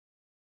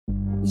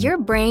Your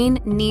brain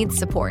needs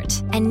support,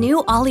 and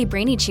new Ollie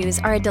Brainy Chews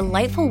are a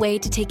delightful way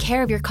to take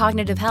care of your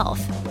cognitive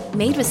health.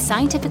 Made with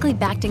scientifically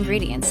backed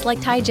ingredients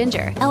like Thai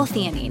ginger,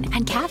 L-theanine,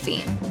 and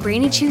caffeine,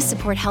 Brainy Chews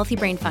support healthy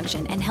brain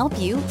function and help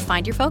you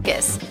find your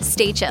focus,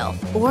 stay chill,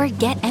 or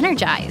get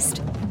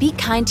energized. Be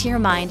kind to your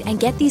mind and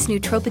get these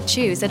nootropic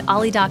chews at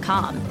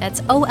ollie.com.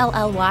 That's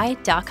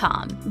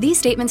OLLY.com. These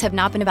statements have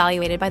not been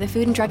evaluated by the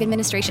Food and Drug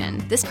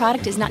Administration. This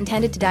product is not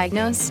intended to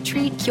diagnose,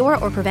 treat, cure,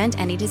 or prevent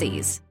any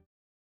disease.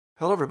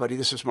 Hello, everybody.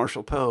 This is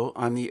Marshall Poe.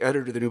 I'm the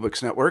editor of the New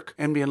Books Network.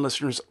 NBN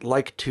listeners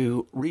like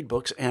to read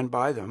books and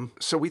buy them.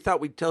 So we thought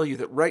we'd tell you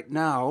that right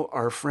now,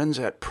 our friends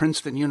at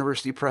Princeton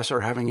University Press are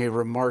having a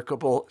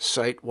remarkable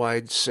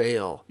site-wide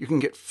sale. You can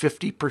get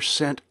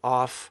 50%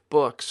 off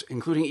books,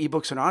 including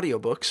ebooks and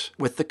audiobooks,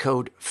 with the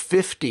code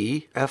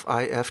 50,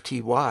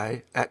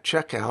 F-I-F-T-Y, at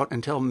checkout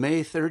until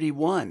May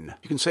 31.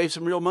 You can save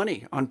some real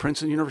money on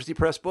Princeton University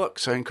Press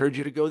books. I encourage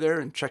you to go there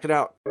and check it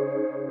out.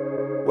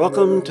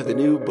 Welcome to the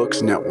New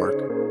Books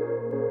Network.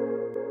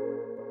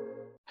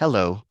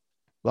 Hello,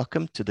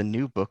 welcome to the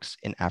New Books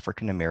in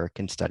African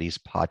American Studies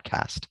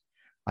podcast.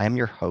 I am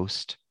your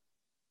host,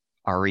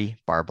 Ari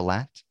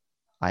Barbalat.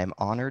 I am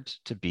honored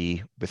to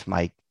be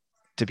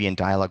in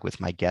dialogue with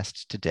my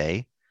guest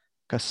today,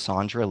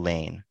 Cassandra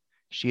Lane.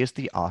 She is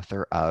the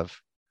author of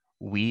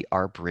We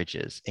Are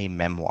Bridges, a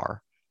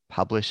memoir,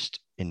 published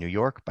in New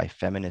York by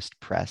Feminist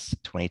Press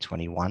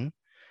 2021.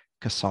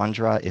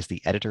 Cassandra is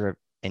the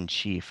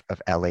editor-in-chief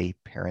of LA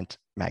Parent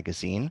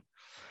Magazine.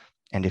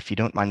 And if you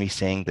don't mind me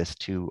saying this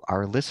to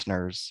our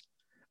listeners,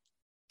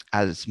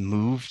 as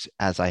moved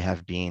as I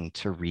have been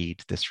to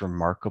read this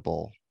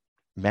remarkable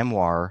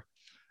memoir,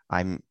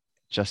 I'm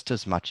just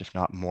as much, if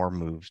not more,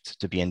 moved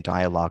to be in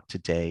dialogue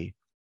today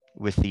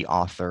with the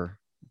author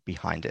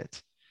behind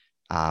it.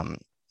 I'm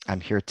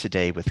here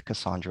today with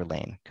Cassandra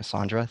Lane.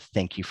 Cassandra,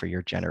 thank you for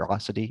your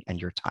generosity and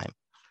your time.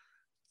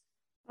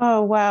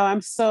 Oh, wow.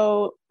 I'm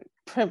so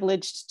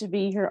privileged to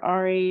be here,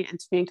 Ari, and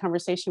to be in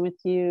conversation with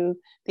you.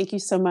 Thank you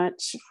so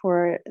much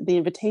for the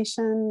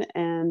invitation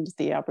and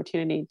the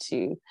opportunity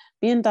to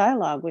be in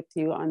dialogue with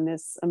you on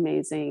this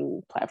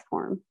amazing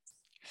platform.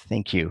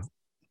 Thank you.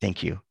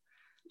 Thank you.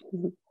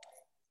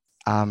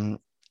 Mm-hmm.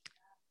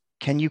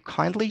 Can you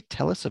kindly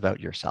tell us about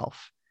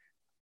yourself?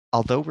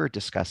 Although we're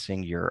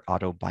discussing your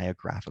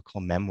autobiographical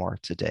memoir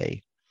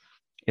today,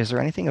 is there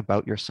anything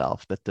about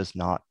yourself that does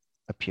not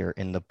appear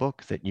in the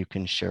book that you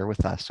can share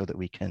with us so that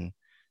we can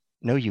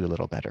know you a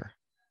little better?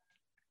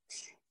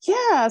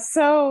 Yeah,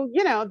 so,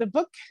 the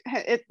book,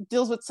 it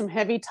deals with some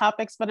heavy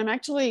topics, but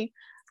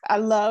I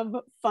love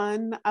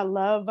fun. I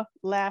love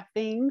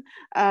laughing,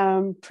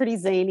 pretty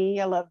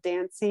zany. I love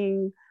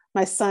dancing.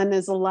 My son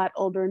is a lot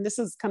older, and this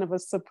is kind of a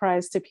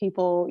surprise to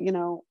people,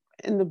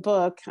 in the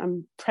book.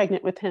 I'm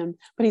pregnant with him,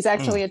 but he's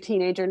actually a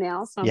teenager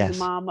now. So I'm the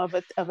mom of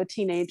a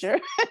teenager.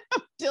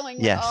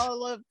 Dealing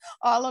with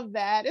all of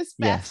that. It's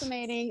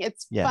fascinating.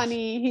 It's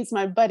funny. He's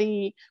my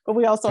buddy, but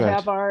we also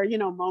have our,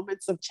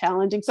 moments of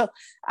challenging. So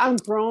I'm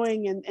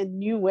growing in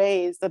new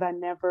ways that I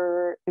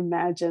never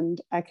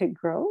imagined I could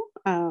grow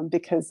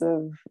because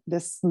of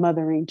this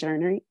mothering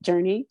journey.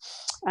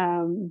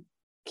 I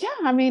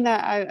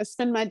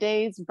spend my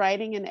days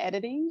writing and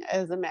editing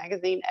as a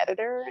magazine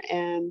editor,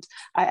 and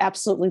I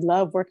absolutely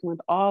love working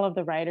with all of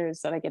the writers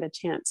that I get a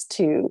chance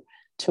to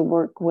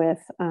work with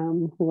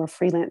who are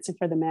freelancing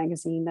for the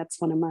magazine. That's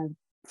one of my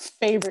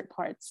favorite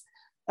parts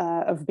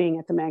of being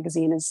at the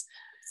magazine, is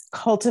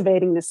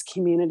cultivating this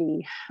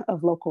community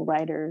of local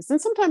writers,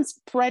 and sometimes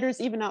writers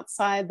even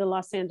outside the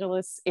Los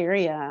Angeles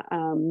area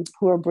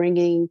who are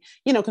bringing,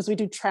 because we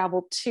do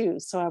travel too.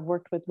 So I've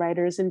worked with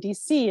writers in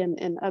DC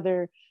and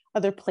other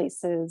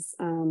places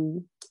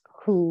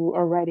who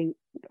are writing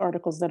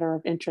articles that are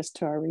of interest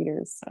to our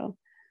readers. So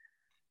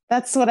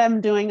that's what I'm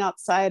doing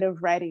outside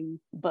of writing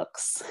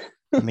books.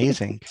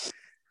 Amazing.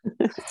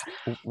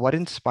 What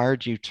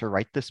inspired you to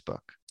write this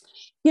book?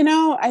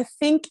 I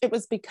think it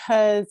was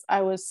because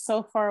I was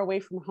so far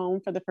away from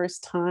home for the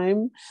first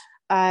time.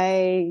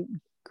 I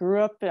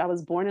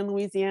was born in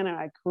Louisiana.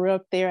 I grew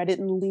up there. I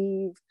didn't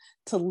leave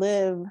to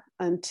live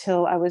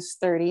until I was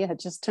 30. I had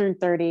just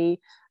turned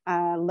 30.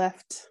 I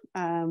left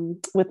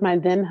with my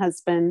then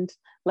husband,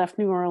 left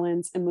New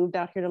Orleans and moved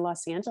out here to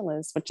Los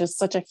Angeles, which is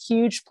such a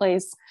huge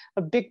place,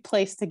 a big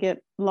place to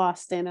get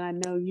lost in. And I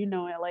know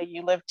LA,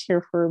 you lived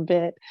here for a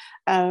bit.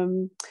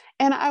 And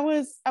I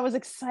was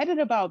excited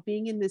about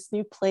being in this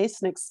new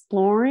place and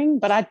exploring,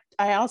 but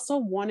I also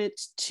wanted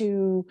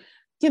to,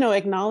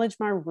 acknowledge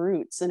my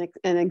roots and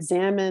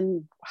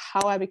examine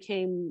how I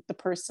became the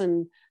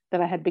person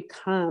that I had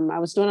become. I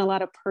was doing a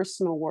lot of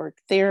personal work,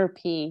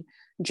 therapy,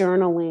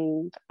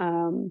 journaling,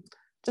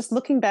 just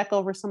looking back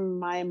over some of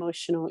my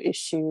emotional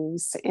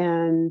issues.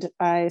 And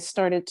I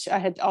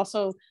had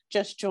also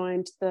just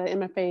joined the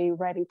MFA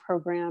writing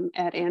program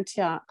at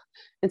Antioch.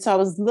 And so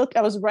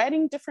I was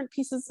writing different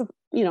pieces of,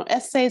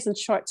 essays and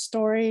short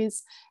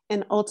stories.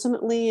 And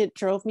ultimately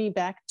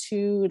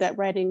that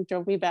writing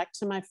drove me back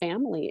to my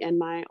family and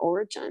my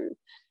origin.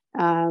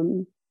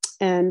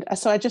 And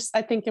so I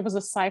think it was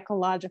a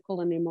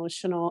psychological and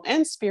emotional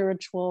and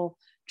spiritual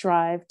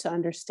drive to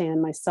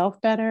understand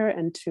myself better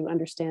and to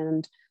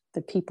understand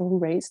the people who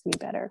raised me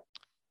better.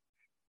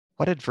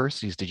 What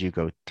adversities did you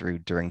go through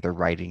during the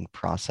writing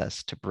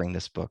process to bring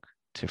this book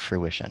to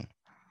fruition?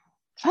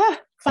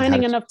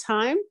 Finding enough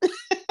time.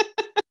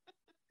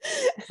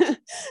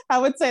 I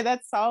would say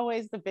that's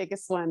always the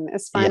biggest one,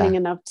 is finding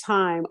enough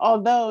time.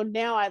 Although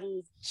now I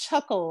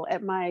chuckle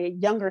at my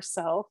younger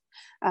self,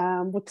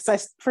 because I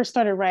first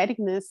started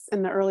writing this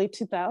in the early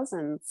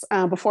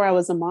 2000s, before I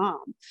was a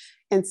mom.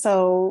 And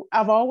so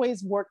I've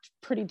always worked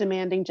pretty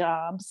demanding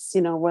jobs,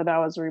 whether I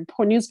was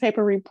a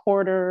newspaper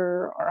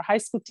reporter or a high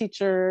school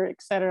teacher,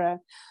 et cetera,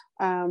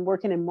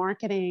 working in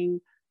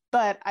marketing.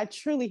 But I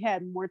truly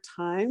had more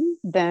time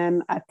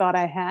than I thought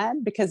I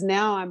had, because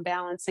now I'm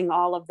balancing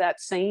all of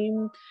that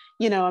same,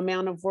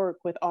 amount of work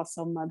with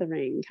also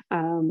mothering.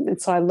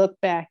 And so I look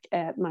back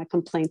at my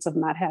complaints of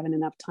not having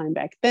enough time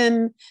back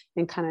then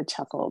and kind of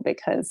chuckle,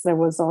 because there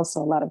was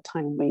also a lot of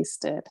time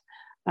wasted.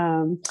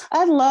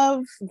 I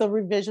love the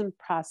revision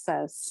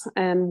process.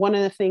 And one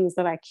of the things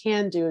that I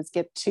can do is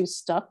get too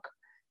stuck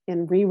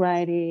in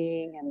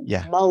rewriting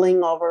and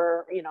mulling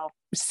over,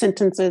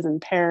 sentences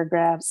and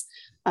paragraphs.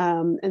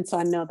 And so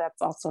I know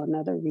that's also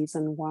another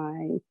reason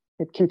why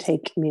it can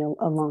take me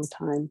a long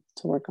time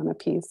to work on a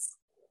piece.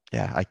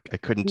 Yeah, I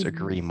couldn't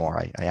agree more.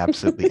 I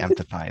absolutely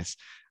empathize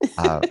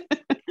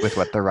with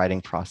what the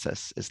writing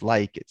process is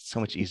like. It's so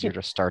much easier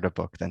to start a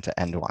book than to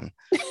end one.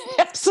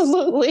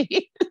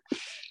 Absolutely.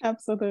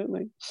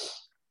 Absolutely.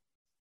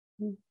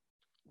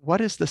 What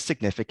is the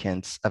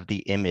significance of the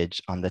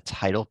image on the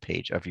title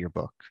page of your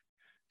book?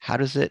 How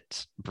does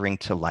it bring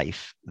to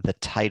life the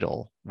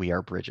title, We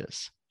Are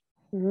Bridges?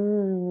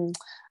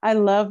 I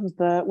love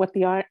what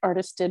the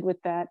artist did with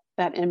that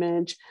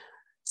image.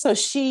 So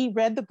she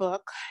read the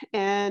book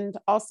and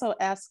also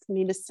asked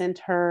me to send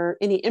her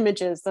any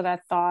images that I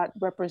thought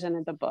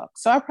represented the book.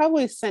 So I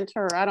probably sent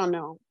her,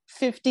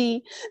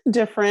 50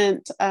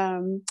 different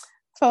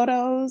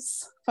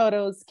photos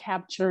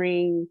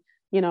capturing,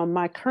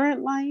 my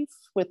current life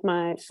with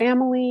my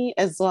family,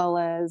 as well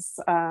as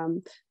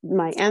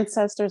my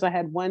ancestors. I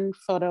had one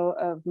photo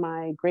of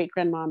my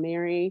great-grandma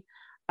Mary,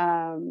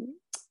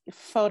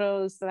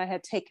 photos that I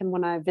had taken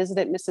when I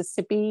visited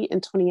Mississippi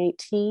in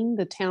 2018,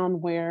 the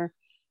town where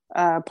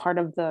part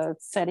of the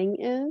setting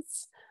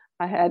is.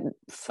 I had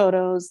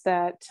photos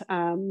that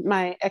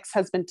my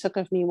ex-husband took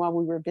of me while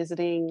we were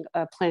visiting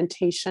a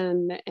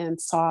plantation and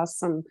saw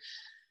some,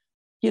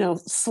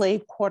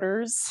 slave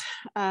quarters.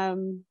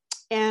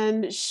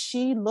 And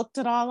she looked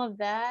at all of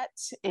that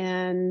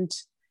and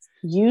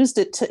used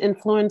it to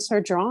influence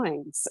her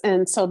drawings.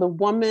 And so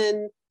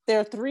there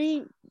are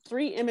three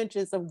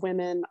images of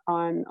women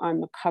on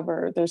the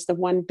cover. There's the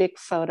one big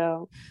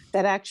photo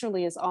that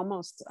actually is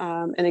almost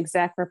an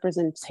exact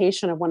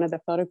representation of one of the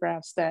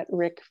photographs that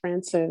Rick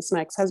Francis,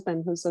 my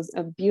ex-husband, who's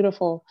a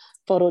beautiful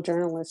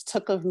photojournalist,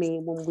 took of me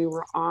when we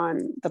were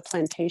on the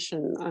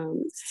plantation.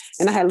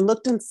 And I had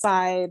looked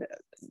inside,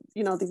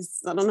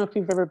 these, I don't know if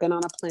you've ever been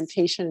on a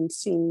plantation and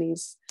seen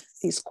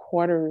these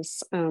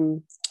quarters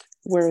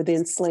where the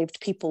enslaved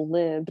people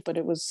lived, but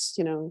it was,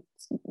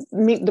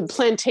 the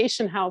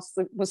plantation house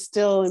was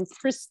still in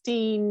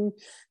pristine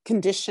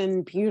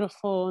condition,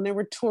 beautiful. And there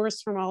were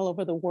tourists from all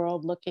over the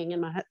world looking.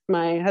 And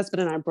my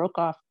husband and I broke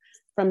off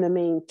from the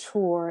main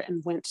tour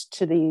and went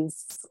to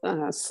these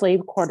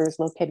slave quarters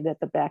located at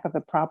the back of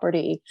the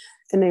property.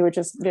 And they were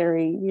just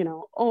very,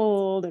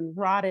 old and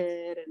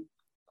rotted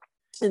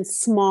and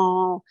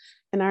small.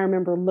 And I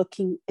remember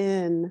looking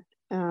in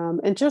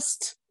and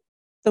just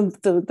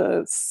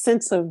the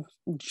sense of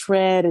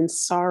dread and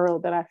sorrow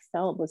that I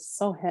felt was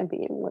so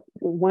heavy, and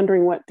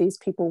wondering what these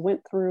people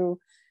went through.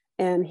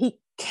 And he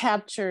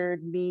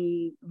captured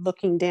me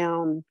looking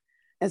down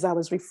as I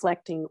was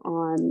reflecting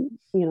on,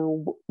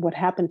 what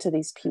happened to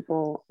these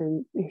people.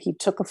 And he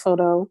took a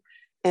photo,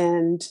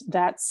 and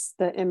that's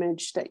the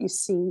image that you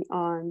see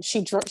on,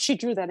 she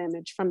drew that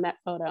image from that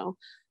photo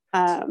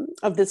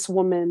of this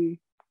woman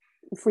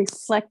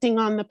reflecting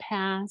on the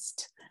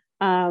past.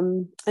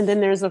 And then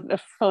there's a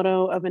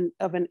photo of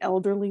an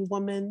elderly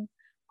woman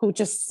who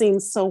just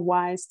seems so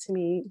wise to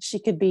me. She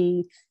could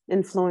be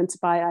influenced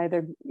by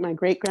either my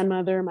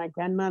great-grandmother, my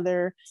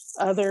grandmother,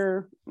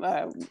 other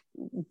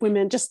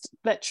women, just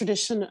that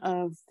tradition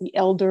of the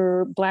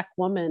elder Black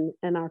woman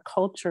in our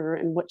culture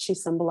and what she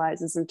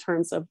symbolizes in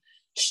terms of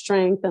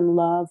strength and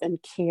love and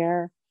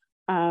care.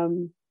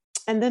 And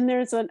then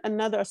there's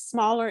another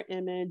smaller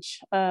image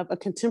of a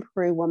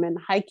contemporary woman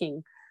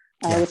hiking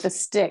with a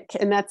stick.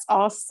 And that's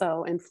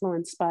also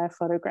influenced by a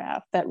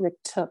photograph that Rick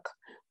took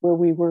where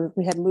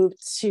we had moved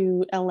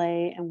to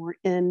LA and we're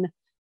in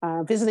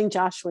visiting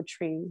Joshua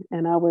Tree.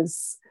 And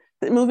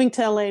moving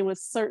to LA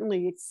was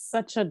certainly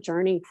such a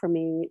journey for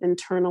me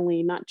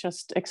internally, not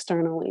just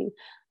externally.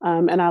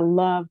 And I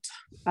love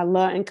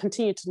and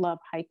continue to love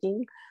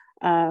hiking.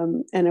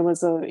 And it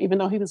was even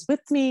though he was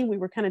with me, we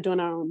were kind of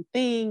doing our own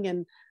thing,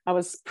 and I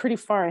was pretty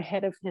far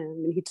ahead of him,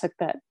 and he took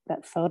that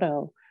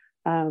photo.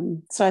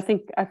 So I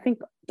think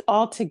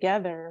all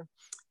together,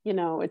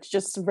 it's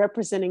just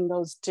representing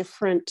those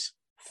different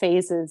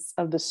phases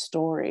of the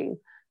story,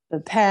 the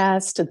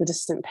past to the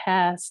distant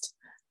past,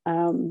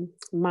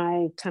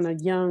 my kind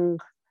of young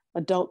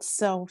adult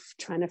self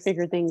trying to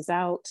figure things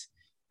out,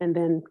 and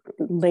then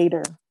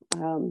later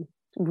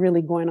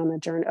really going on a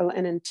journey,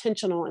 an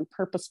intentional and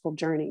purposeful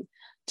journey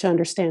to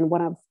understand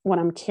what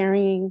I'm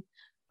carrying,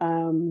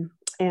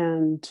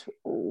 and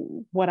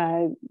what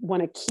I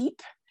want to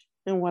keep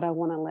and what I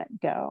want to let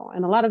go.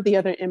 And a lot of the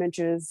other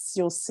images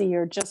you'll see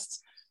are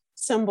just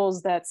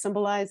symbols that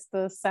symbolize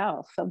the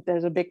South.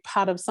 There's a big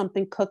pot of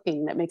something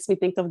cooking that makes me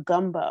think of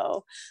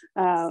gumbo.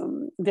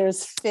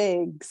 There's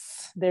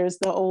figs. There's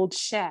the old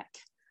shack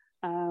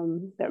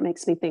that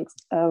makes me think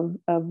of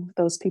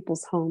those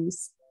people's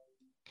homes.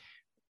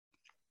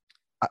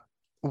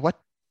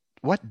 What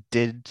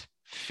did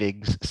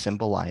figs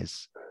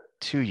symbolize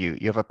to you?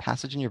 You have a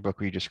passage in your book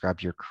where you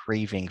describe your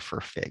craving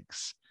for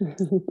figs.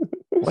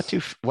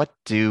 What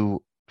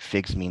do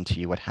figs mean to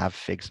you? What have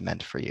figs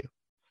meant for you?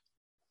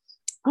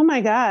 Oh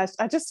my gosh.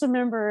 I just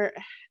remember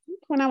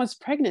when I was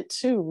pregnant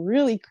too,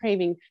 really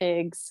craving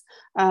figs.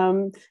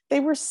 They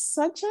were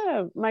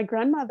my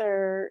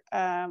grandmother,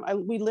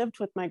 we lived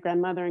with my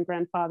grandmother and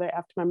grandfather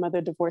after my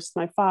mother divorced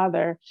my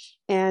father.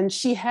 And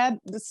she had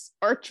this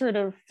orchard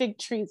of fig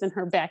trees in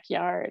her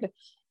backyard.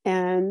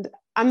 And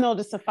I'm the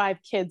oldest of 5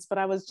 kids, but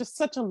I was just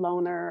such a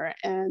loner.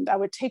 And I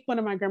would take one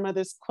of my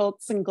grandmother's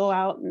quilts and go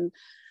out and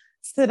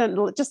sit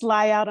and just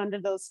lie out under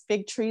those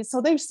fig trees. So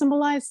they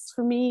symbolize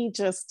for me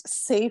just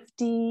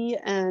safety,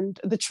 and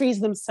the trees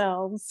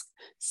themselves,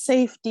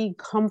 safety,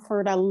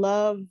 comfort. I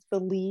loved the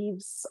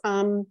leaves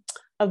of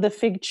the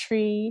fig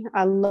tree.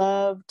 I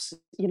loved,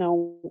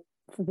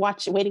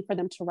 waiting for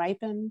them to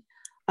ripen,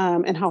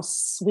 and how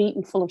sweet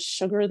and full of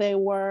sugar they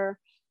were.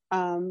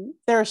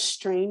 They're a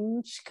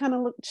strange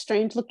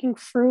looking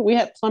fruit. We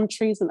had plum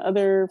trees and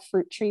other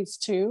fruit trees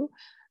too.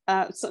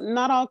 So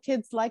not all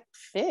kids like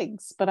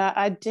figs, but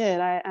I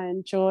did. I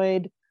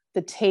enjoyed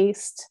the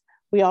taste.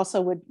 We also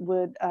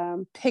would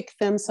pick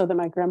them so that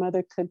my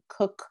grandmother could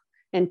cook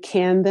and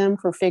can them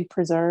for fig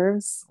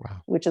preserves,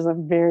 wow, which is a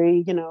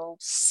very,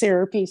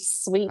 syrupy,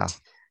 sweet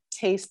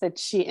taste that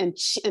she and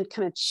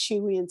kind of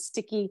chewy and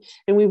sticky.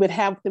 And we would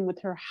have them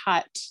with her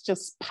hot,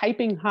 just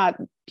piping hot,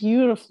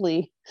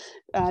 beautifully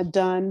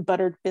done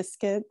buttered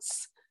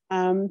biscuits.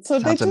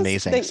 Sounds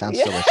amazing. Sounds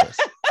delicious.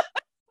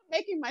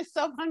 Making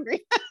myself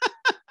hungry.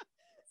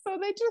 So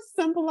they just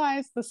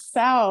symbolize the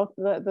South,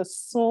 the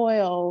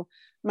soil,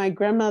 my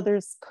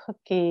grandmother's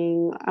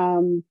cooking,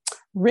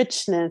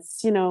 richness.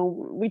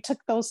 We took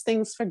those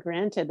things for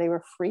granted. They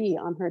were free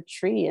on her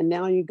tree. And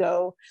now you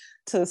go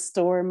to a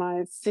store in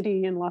my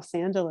city in Los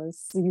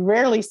Angeles, you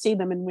rarely see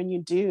them. And when you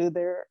do,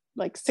 they're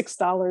like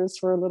 $6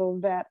 for a little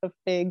vat of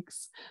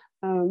figs.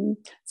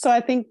 So I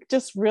think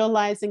just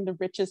realizing the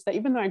riches that,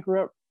 even though I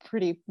grew up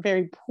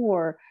very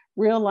poor,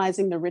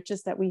 realizing the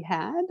riches that we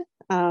had,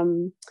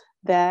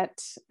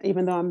 that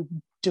even though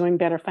I'm doing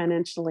better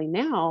financially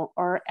now,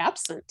 are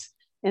absent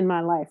in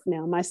my life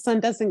now. My son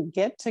doesn't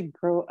get to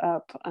grow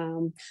up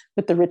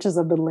with the riches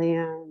of the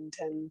land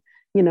and,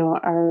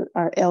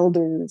 our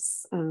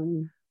elders.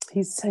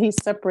 He's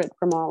separate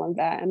from all of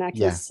that. And I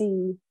can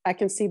see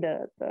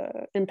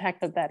the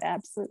impact of that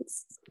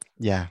absence.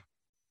 Yeah.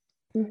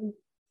 Mm-hmm.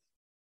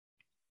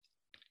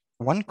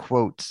 One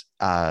quote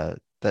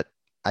that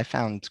I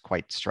found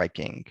quite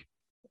striking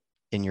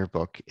in your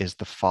book is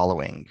the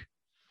following: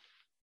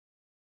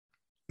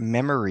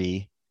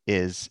 "Memory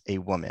is a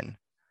woman,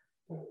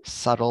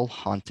 subtle,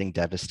 haunting,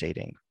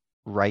 devastating,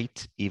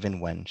 right even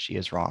when she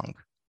is wrong."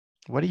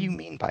 What do you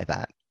mean by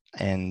that?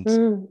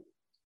 And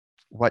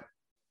what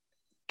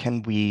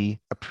can we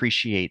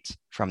appreciate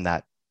from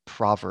that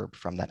proverb,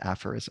 from that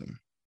aphorism?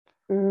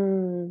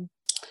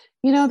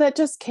 That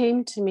just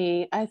came to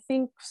me. I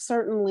think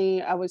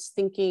certainly I was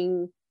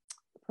thinking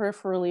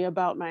peripherally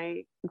about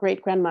my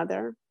great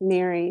grandmother,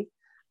 Mary,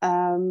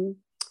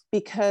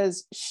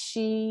 because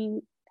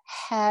she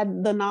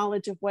had the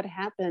knowledge of what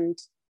happened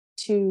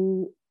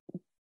to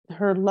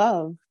her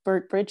love,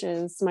 Bert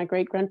Bridges, my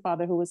great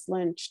grandfather who was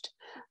lynched.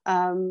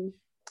 And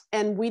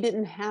we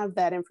didn't have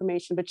that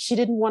information, but she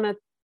didn't want to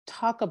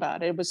talk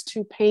about it. It was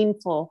too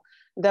painful.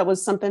 That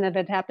was something that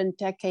had happened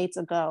decades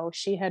ago.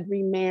 She had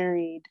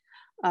remarried,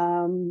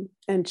 and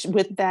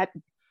with that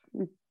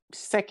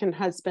second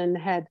husband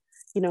had,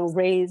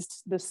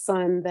 raised the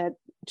son that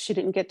she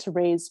didn't get to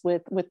raise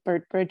with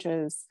Bert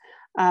Bridges.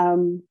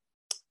 And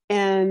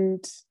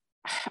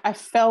I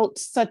felt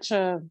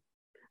sad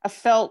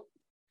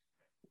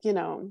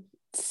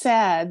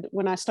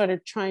when I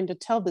started trying to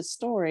tell this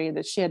story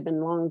that she had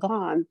been long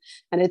gone,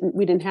 and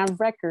we didn't have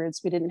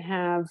records. We didn't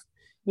have,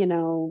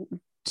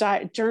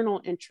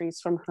 journal entries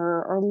from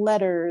her or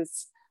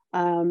letters.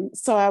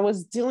 So I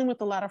was dealing with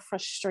a lot of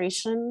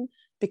frustration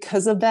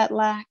because of that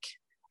lack.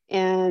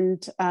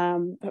 And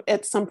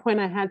at some point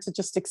I had to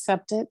just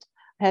accept it.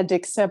 I had to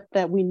accept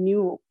that we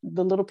knew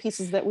the little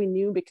pieces that we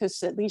knew,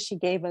 because at least she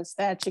gave us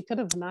that. She could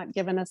have not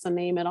given us a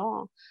name at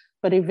all.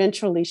 But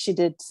eventually she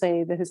did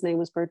say that his name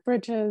was Bert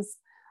Bridges.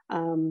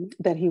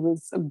 that he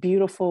was a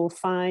beautiful,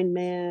 fine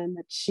man,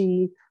 that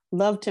she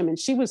loved him. And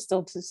she was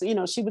still,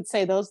 she would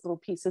say those little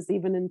pieces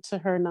even into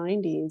her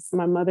 90s.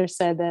 My mother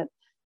said that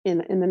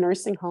in the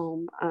nursing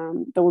home,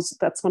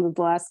 that's one of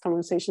the last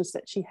conversations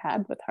that she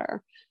had with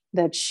her,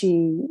 that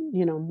she,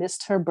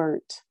 missed her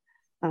Bert.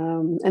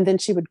 And then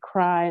she would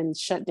cry and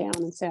shut down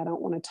and say, I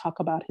don't want to talk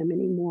about him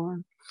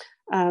anymore.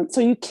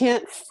 So you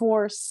can't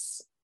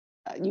force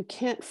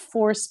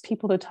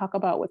people to talk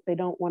about what they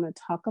don't want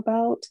to talk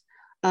about.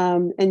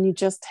 And you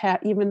just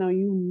even though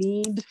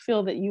you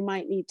feel that you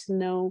might need to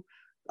know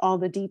all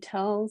the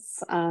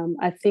details,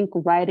 I think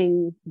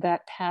writing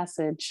that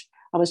passage,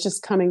 I was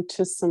just coming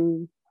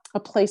to a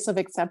place of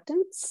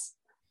acceptance.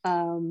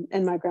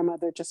 And my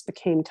grandmother just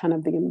became kind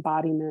of the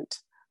embodiment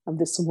of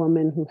this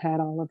woman who had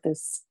all of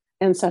this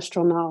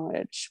ancestral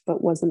knowledge,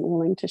 but wasn't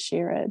willing to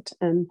share it.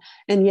 And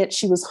yet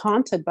she was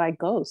haunted by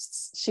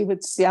ghosts.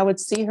 I would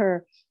see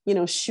her,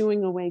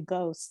 shooing away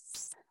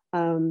ghosts.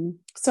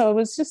 So I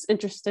was just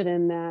interested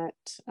in that,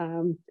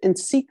 in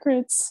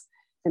secrets,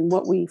 and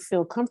what we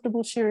feel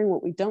comfortable sharing,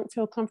 what we don't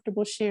feel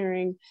comfortable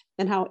sharing,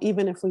 and how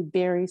even if we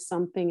bury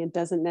something, it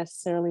doesn't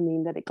necessarily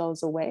mean that it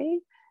goes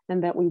away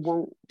and that we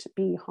won't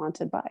be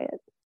haunted by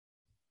it.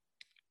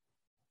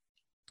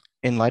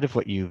 In light of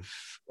what you've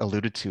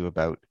alluded to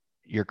about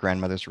your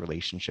grandmother's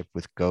relationship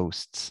with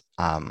ghosts,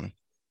 I'm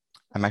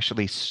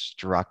actually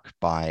struck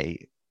by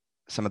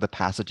some of the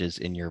passages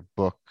in your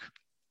book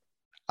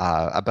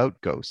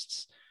about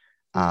ghosts.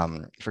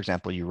 For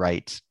example, you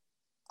write,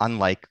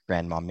 unlike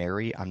Grandma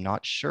Mary, I'm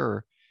not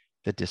sure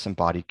the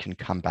disembodied can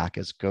come back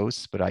as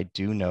ghosts, but I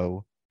do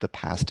know the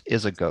past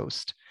is a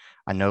ghost.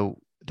 I know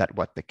that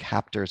what the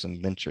captors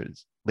and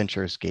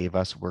lynchers gave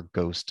us were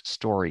ghost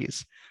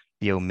stories,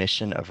 the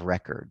omission of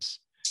records,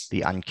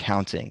 the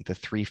uncounting, the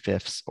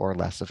 3/5 or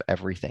less of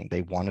everything.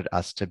 They wanted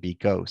us to be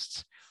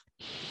ghosts.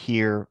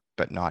 Here,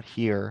 but not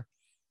here.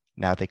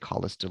 Now they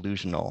call us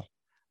delusional.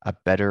 A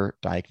better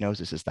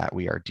diagnosis is that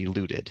we are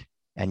deluded.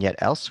 And yet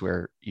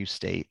elsewhere you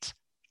state,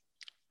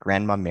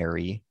 Grandma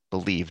Mary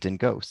believed in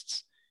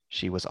ghosts.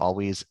 She was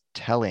always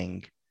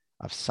telling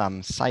of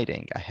some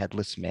sighting, a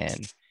headless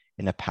man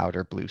in a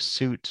powder blue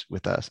suit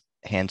with a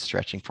hand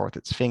stretching forth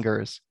its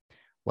fingers.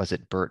 Was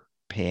it Bert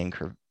paying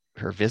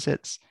her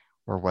visits,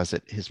 or was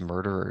it his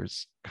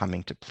murderers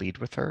coming to plead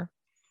with her?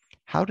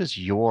 How does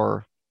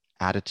your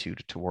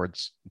attitude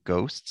towards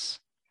ghosts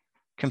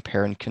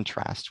compare and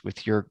contrast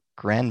with your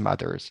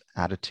grandmother's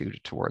attitude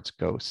towards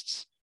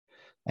ghosts?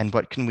 And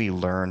what can we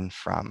learn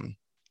from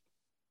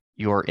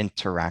your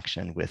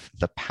interaction with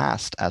the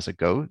past as a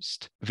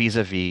ghost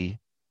vis-a-vis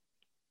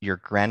your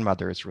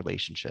grandmother's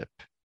relationship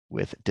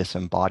with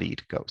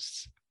disembodied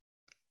ghosts?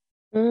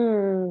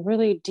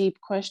 Really deep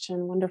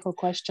question. Wonderful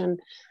question.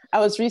 I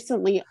was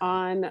recently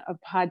on a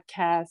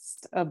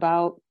podcast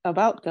about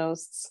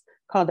ghosts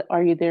called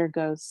 "Are You There,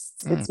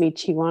 Ghosts?" It's me,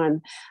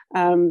 Chiwan,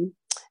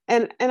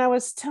 and I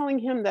was telling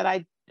him that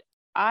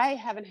I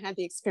haven't had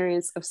the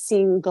experience of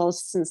seeing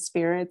ghosts and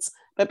spirits,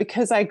 but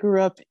because I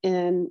grew up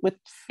with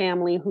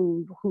family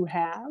who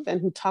have,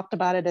 and who talked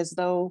about it as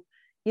though,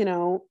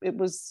 it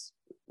was,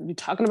 you're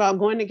talking about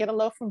going to get a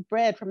loaf of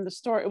bread from the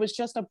store. It was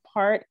just a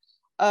part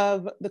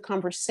of the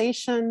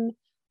conversation.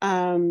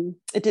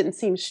 It didn't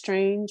seem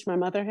strange. My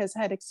mother has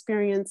had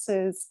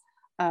experiences.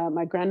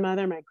 My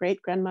grandmother, my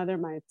great grandmother,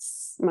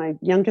 my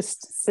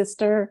youngest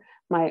sister,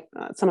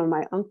 some of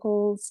my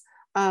uncles.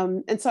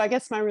 And so I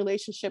guess my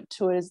relationship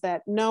to it is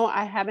that, no,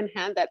 I haven't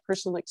had that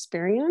personal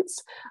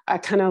experience. I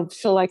kind of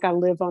feel like I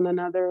live on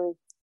another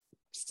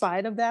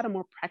side of that, a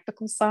more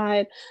practical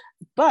side,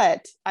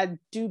 but I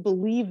do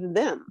believe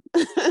them.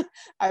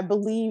 I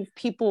believe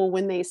people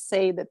when they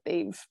say that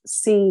they've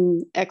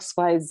seen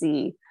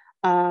XYZ.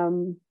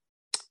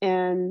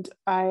 And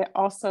I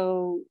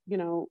also,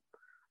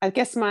 I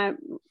guess my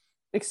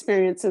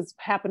experiences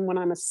happen when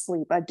I'm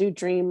asleep. I do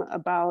dream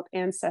about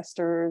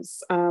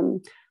ancestors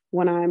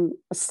when I'm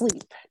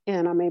asleep,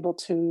 and I'm able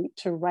to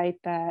write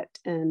that.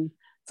 And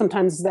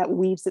sometimes that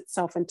weaves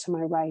itself into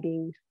my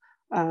writing.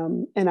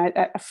 And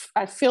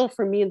I feel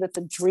for me that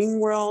the dream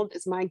world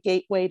is my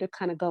gateway to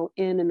kind of go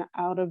in and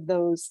out of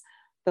those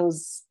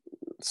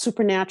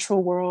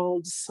supernatural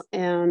worlds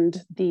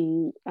and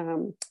the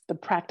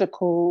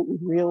practical,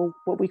 real,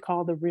 what we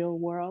call the real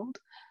world.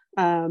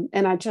 And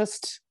I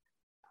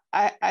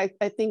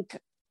think,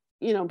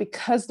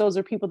 because those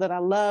are people that I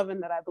love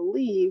and that I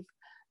believe,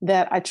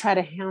 that I try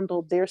to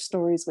handle their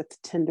stories with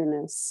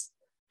tenderness.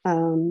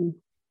 And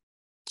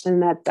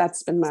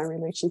that's been my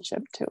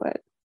relationship to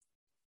it.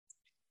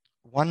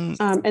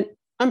 And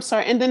I'm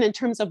sorry. And then in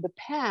terms of the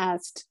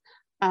past,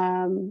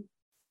 when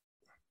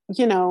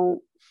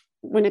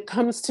it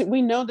comes to,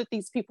 we know that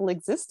these people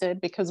existed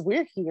because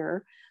we're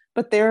here,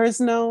 but there are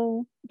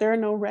no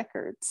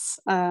records,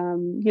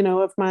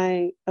 of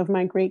my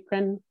great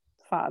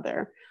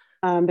grandfather.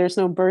 There's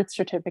no birth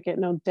certificate,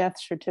 no death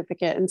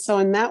certificate. And so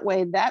in that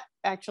way, that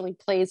actually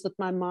plays with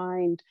my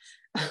mind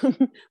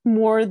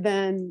more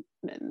than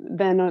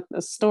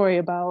a story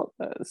about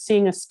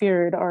seeing a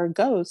spirit or a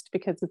ghost,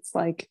 because it's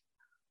like,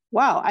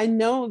 wow, I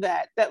know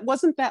that that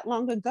wasn't that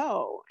long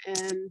ago.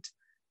 And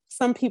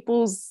some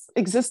people's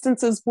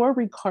existences were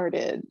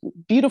recorded.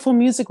 Beautiful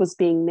music was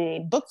being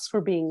made, books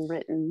were being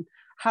written.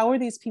 How are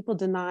these people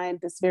denied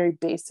this very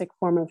basic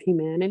form of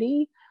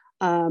humanity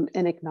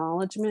and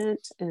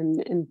acknowledgement?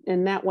 And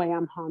in that way,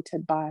 I'm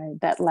haunted by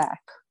that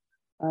lack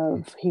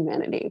of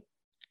humanity.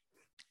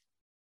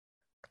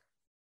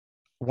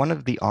 One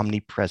of the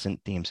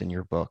omnipresent themes in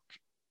your book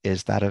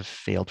is that of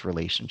failed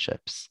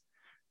relationships.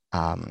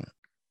 Um,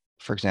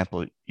 for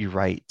example, you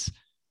write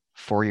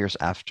 4 years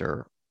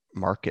after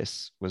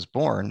Marcus was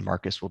born,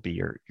 Marcus will be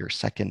your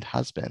second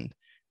husband.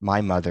 My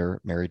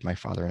mother married my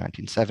father in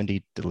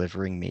 1970,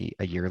 delivering me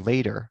a year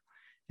later,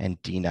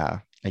 and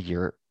Dina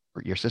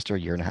your sister, a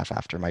year and a half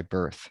after my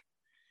birth.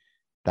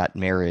 That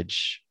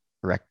marriage,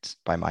 wrecked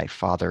by my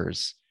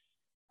father's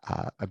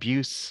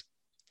abuse,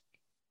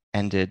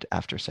 ended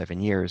after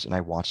 7 years, and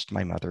I watched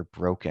my mother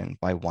broken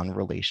by one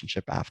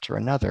relationship after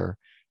another,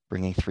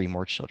 bringing 3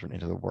 more children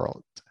into the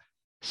world.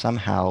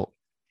 Somehow,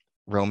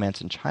 romance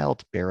and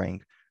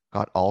childbearing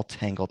got all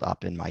tangled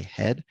up in my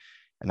head,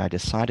 and I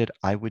decided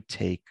I would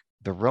take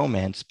the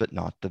romance, but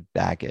not the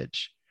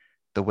baggage.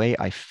 The way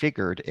I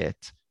figured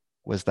it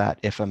was that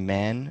if a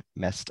man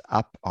messed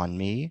up on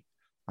me,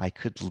 I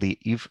could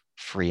leave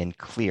free and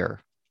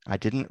clear. I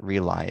didn't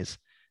realize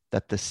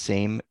that the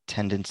same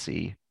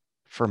tendency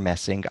for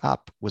messing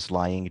up was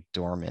lying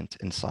dormant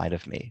inside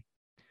of me.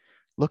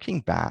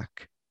 Looking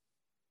back,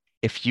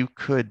 if you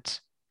could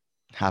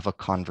have a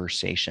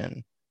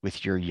conversation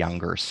with your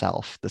younger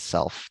self, the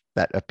self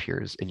that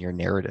appears in your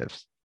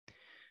narratives,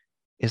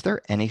 is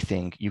there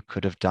anything you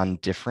could have done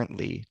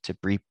differently to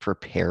be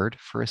prepared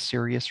for a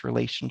serious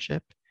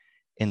relationship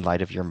in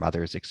light of your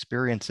mother's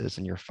experiences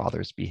and your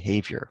father's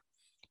behavior?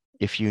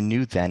 If you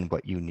knew then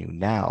what you knew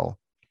now,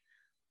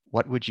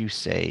 what would you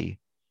say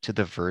to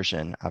the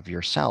version of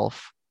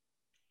yourself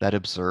that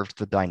observed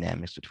the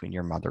dynamics between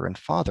your mother and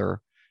father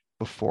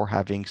before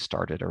having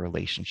started a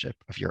relationship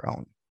of your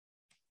own?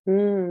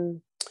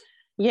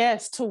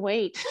 Yes, to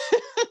wait.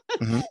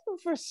 Mm-hmm.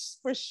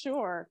 For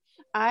sure.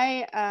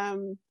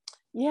 I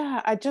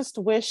just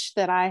wish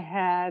that I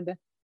had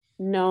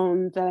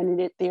known that I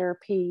needed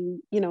therapy,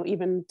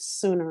 even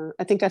sooner.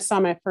 I think I saw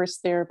my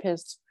first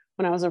therapist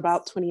when I was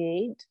about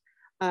 28.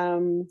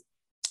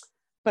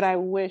 But I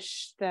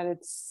wish that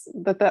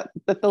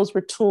that those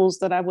were tools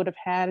that I would have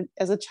had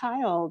as a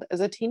child, as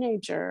a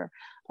teenager,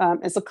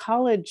 as a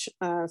college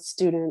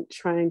student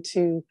trying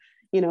to,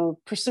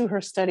 pursue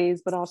her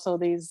studies, but also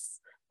this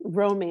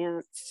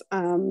romance,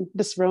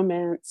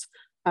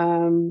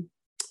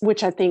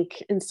 which I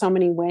think in so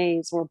many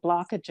ways were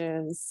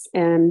blockages.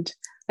 And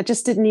I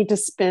just didn't need to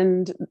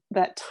spend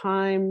that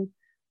time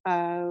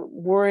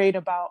worried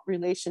about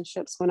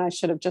relationships when I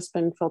should have just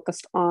been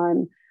focused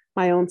on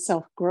my own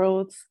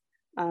self-growth,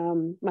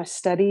 my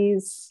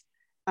studies,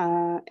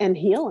 and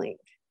healing.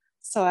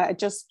 So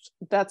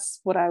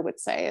that's what I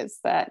would say is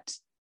that,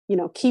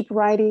 keep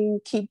writing,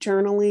 keep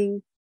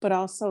journaling, but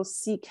also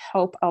seek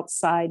help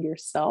outside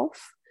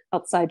yourself,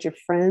 outside your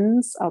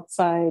friends,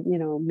 outside,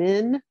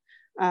 men,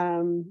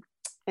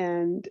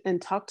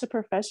 and talk to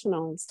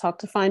professionals,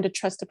 find a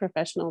trusted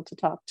professional to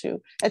talk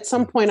to. At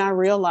some point I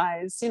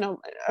realized,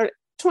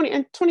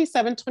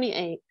 27,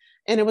 28,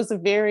 and it was a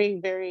very,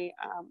 very,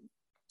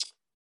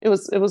 it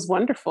was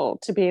wonderful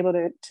to be able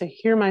to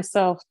hear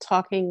myself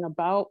talking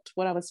about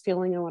what I was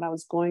feeling and what I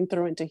was going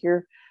through, and to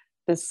hear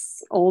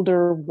this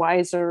older,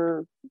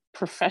 wiser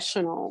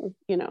professional,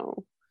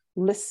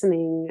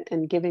 listening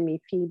and giving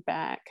me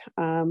feedback.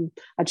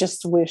 I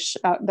just wish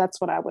that's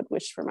what I would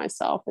wish for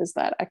myself, is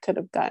that I could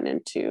have gotten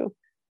into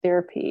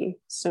therapy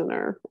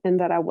sooner, and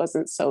that I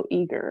wasn't so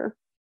eager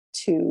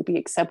to be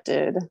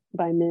accepted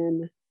by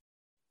men.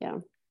 Yeah.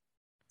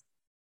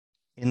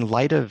 In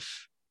light of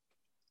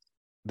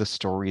the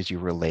stories you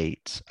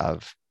relate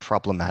of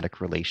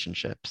problematic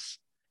relationships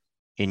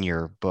in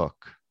your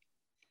book,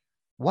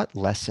 what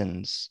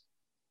lessons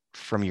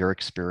from your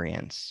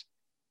experience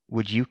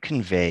would you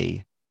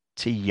convey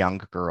to young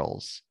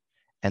girls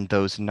and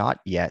those not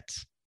yet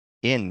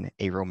in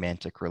a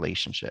romantic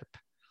relationship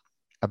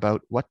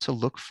about what to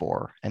look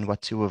for and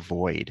what to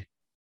avoid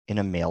in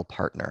a male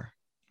partner?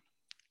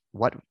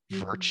 What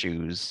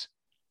virtues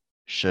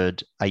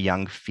should a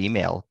young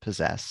female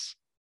possess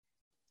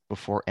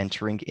before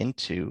entering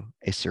into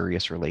a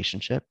serious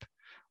relationship?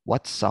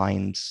 What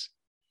signs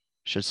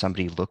should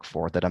somebody look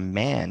for that a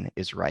man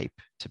is ripe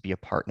to be a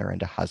partner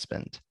and a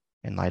husband,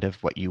 in light of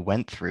what you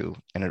went through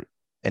and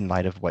in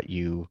light of what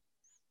you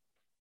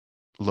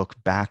look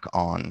back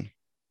on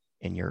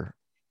in your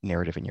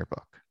narrative in your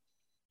book?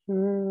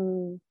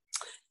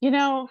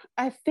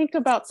 I think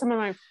about some of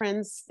my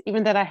friends,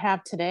 even that I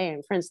have today,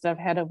 and friends that I've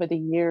had over the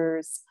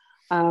years.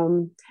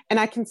 And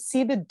I can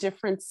see the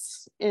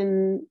difference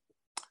in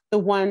the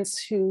ones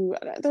who,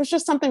 there's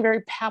just something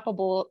very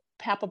palpable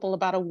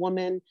about a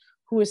woman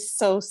who is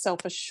so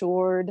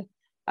self-assured.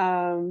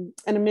 And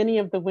many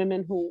of the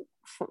women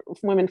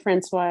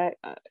friends who I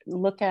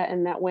look at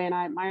in that way, and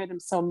I admire them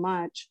so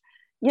much,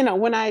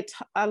 when I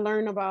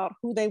learn about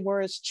who they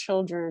were as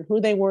children, who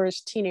they were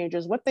as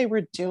teenagers, what they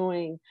were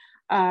doing,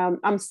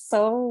 I'm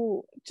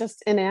so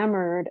just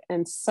enamored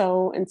and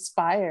so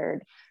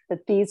inspired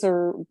that these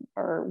are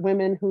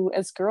women who,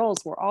 as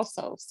girls, were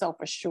also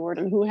self-assured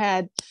and who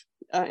had,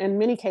 in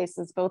many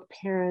cases, both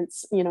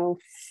parents,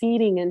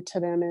 feeding into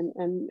them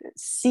and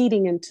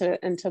seeding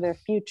into their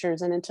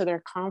futures and into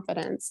their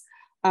confidence.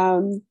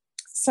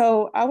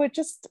 So I would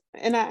just,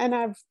 and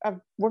I've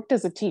worked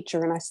as a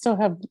teacher, and I still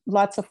have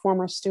lots of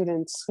former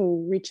students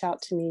who reach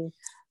out to me.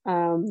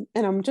 And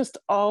I'm just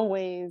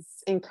always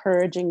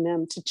encouraging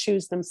them to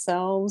choose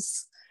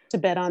themselves, to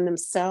bet on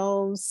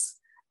themselves,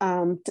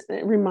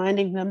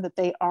 reminding them that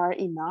they are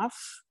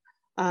enough.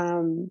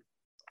 And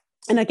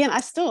again, I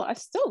still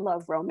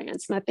love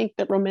romance, and I think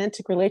that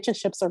romantic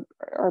relationships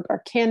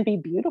are can be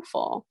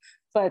beautiful.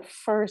 But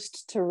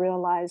first, to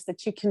realize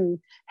that you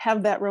can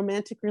have that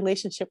romantic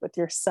relationship with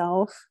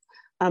yourself.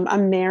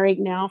 I'm married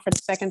now for the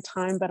second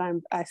time, but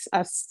I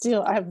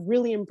have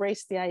really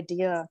embraced the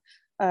idea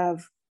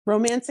of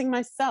romancing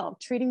myself,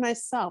 treating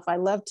myself. I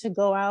love to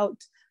go out,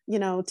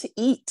 to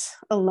eat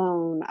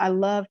alone. I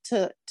love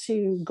to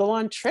go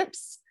on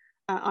trips,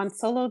 on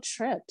solo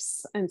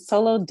trips and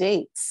solo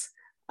dates.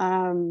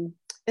 And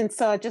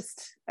so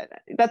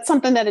that's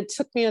something that it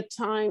took me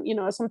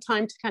some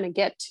time to kind of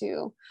get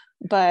to.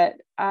 But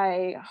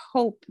I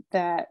hope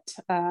that,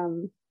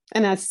 and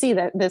I see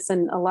that this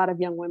in a lot of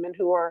young women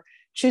who are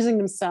choosing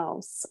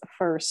themselves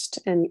first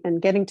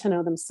and getting to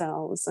know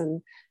themselves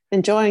and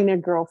enjoying their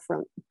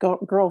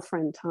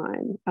girlfriend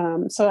time.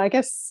 So I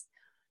guess,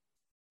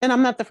 and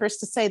I'm not the first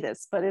to say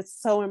this, but it's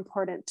so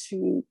important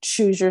to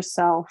choose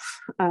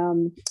yourself,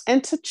 and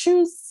to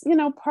choose,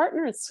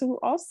 partners who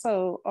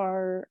also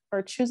are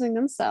choosing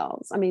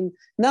themselves. I mean,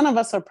 none of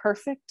us are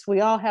perfect.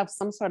 We all have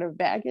some sort of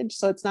baggage.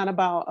 So it's not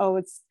about,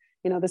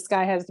 this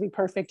guy has to be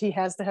perfect. He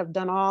has to have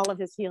done all of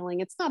his healing.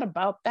 It's not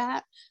about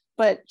that,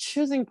 but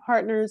choosing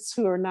partners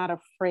who are not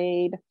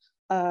afraid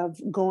of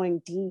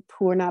going deep,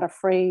 who are not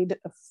afraid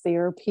of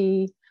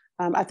therapy.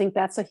 I think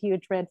that's a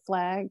huge red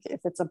flag.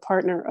 If it's a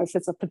partner, or if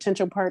it's a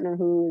potential partner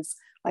who is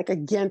like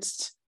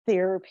against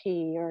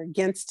therapy or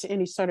against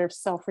any sort of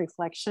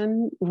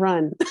self-reflection,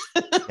 run.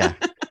 Yeah.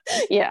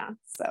 Yeah.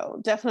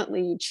 So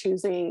definitely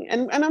choosing,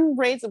 and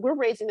we're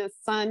raising a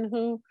son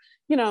who,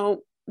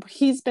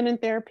 he's been in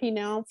therapy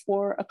now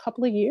for a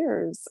couple of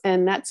years,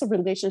 and that's a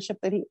relationship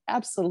that he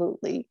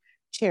absolutely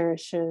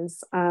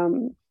cherishes.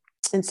 And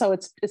so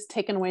it's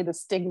taken away the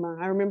stigma.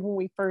 I remember when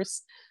we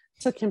first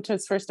took him to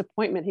his first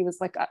appointment, he was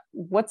like,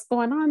 what's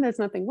going on? There's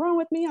nothing wrong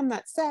with me. I'm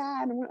not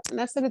sad. And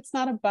I said, it's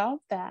not about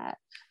that.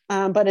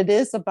 But it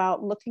is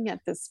about looking at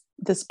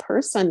this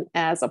person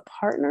as a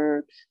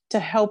partner to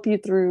help you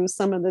through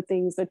some of the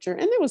things that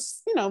and it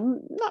was,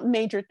 not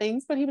major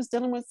things, but he was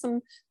dealing with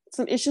some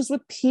issues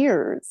with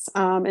peers,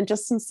 and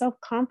just some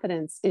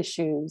self-confidence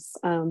issues.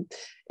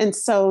 And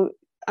so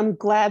I'm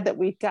glad that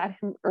we got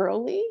him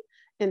early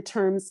in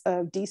terms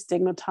of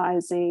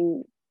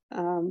destigmatizing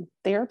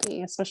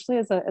therapy, especially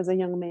as a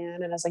young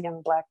man and as a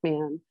young Black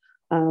man.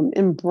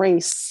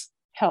 Embrace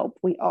help.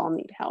 We all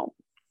need help.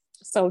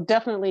 So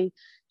definitely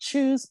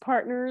choose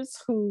partners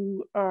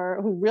who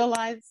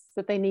realize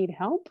that they need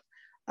help,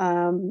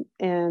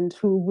 and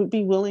who would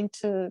be willing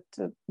to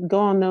go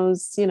on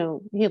those,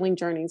 healing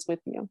journeys with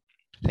you.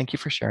 Thank you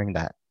for sharing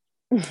that.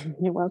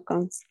 You're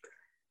welcome.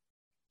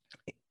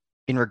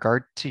 In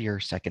regard to your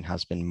second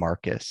husband,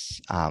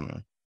 Marcus,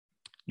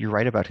 you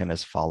write about him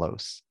as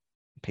follows,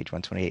 page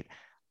 128.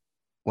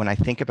 When I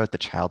think about the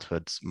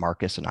childhoods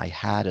Marcus and I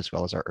had, as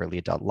well as our early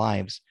adult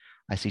lives,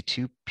 I see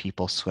two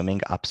people swimming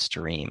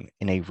upstream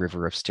in a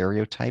river of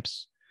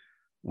stereotypes,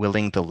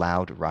 willing the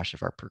loud rush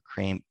of our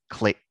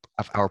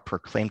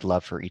proclaimed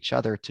love for each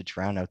other to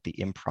drown out the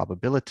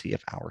improbability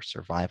of our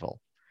survival.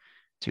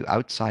 To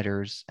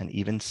outsiders, and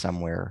even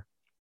somewhere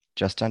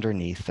just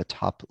underneath the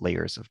top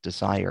layers of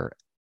desire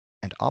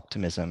and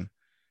optimism,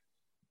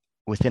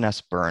 within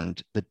us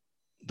burned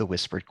the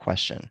whispered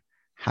question: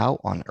 how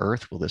on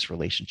earth will this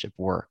relationship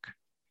work?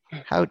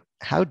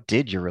 How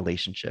did your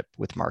relationship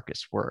with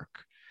Marcus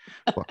work?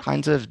 What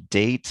kinds of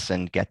dates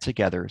and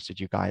get-togethers did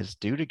you guys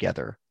do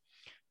together?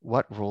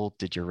 What role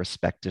did your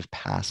respective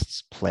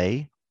pasts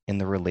play in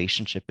the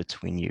relationship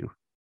between you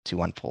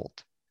to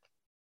unfold?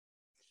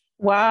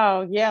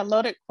 Wow. Yeah.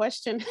 Loaded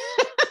question.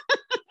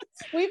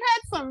 We've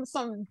had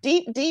some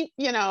deep,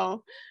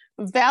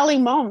 valley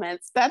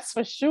moments. That's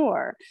for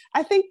sure.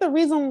 I think the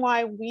reason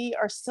why we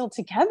are still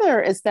together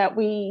is that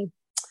and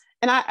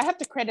I have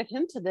to credit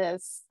him to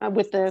this,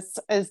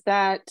 is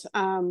that,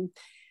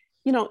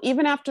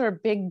 even after a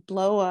big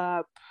blow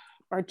up,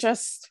 or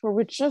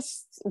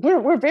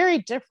we're very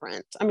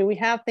different. I mean, we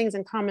have things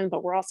in common,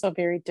 but we're also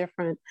very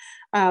different.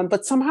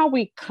 But somehow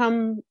we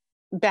come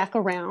back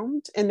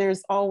around, and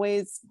there's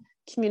always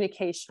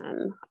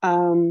communication.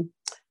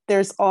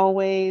 There's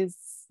always,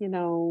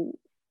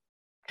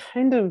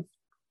 kind of,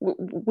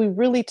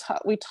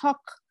 we talk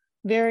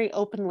very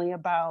openly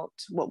about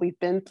what we've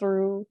been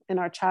through in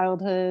our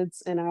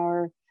childhoods, in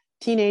our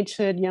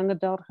teenagehood, young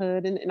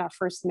adulthood, and in our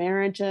first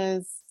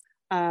marriages.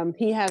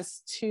 He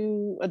has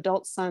 2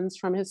 adult sons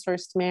from his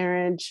first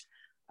marriage.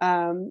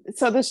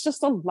 So there's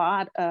just a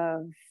lot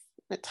of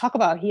talk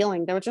about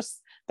healing. There was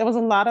a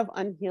lot of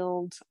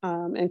unhealed,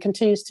 and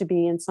continues to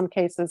be in some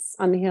cases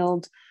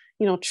unhealed,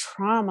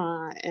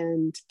 trauma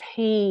and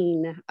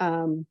pain.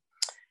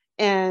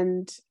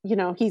 And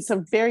he's a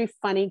very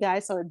funny guy,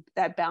 so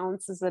that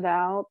balances it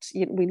out.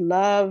 We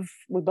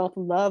both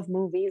love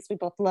movies, we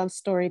both love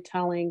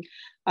storytelling,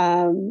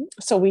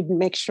 so we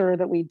make sure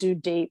that we do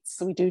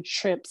dates, we do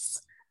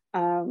trips.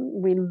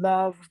 We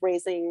love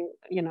raising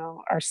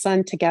our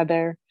son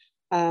together,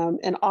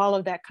 and all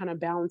of that kind of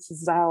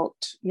balances out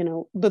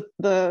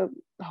the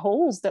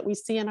holes that we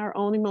see in our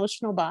own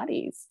emotional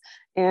bodies,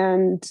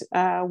 and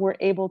we're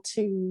able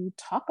to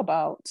talk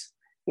about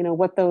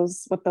what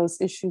those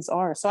issues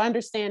are. So I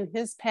understand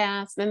his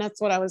past, and that's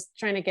what I was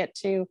trying to get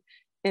to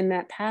in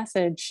that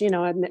passage.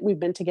 And we've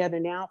been together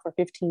now for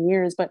 15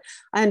 years, but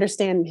I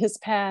understand his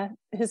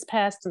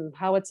past and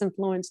how it's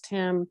influenced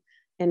him,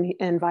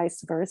 and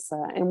vice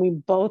versa. And we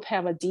both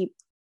have a deep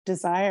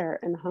desire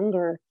and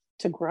hunger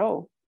to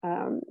grow.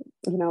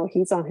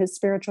 He's on his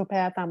spiritual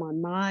path, I'm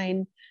on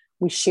mine.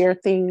 We share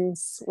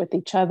things with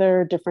each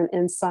other, different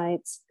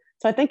insights.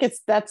 So I think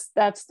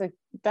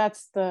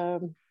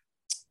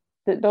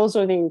those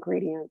are the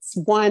ingredients.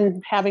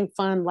 One, having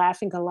fun,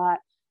 laughing a lot,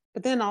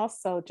 but then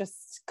also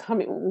just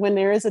when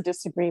there is a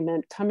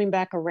disagreement, coming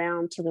back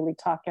around to really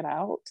talk it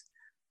out,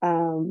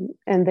 and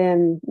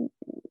then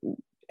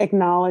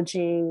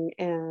acknowledging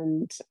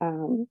and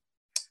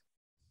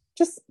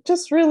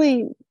just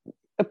really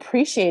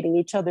appreciating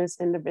each other's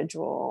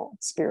individual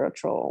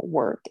spiritual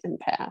work and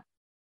path.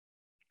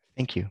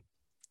 Thank you.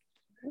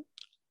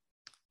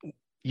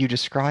 You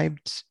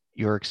described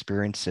your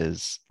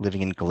experiences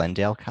living in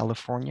Glendale,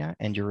 California,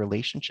 and your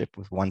relationship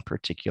with one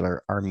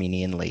particular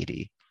Armenian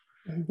lady.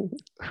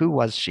 Who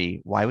was she?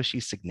 Why was she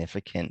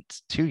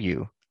significant to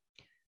you?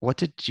 What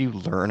did you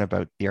learn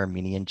about the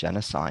Armenian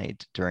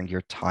genocide during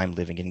your time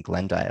living in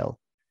Glendale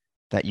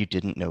that you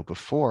didn't know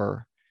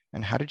before?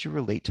 And how did you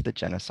relate to the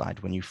genocide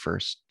when you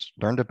first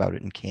learned about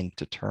it and came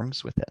to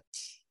terms with it?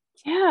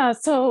 Yeah,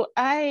 so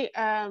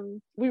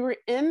we were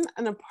in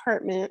an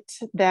apartment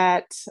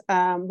that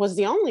was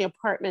the only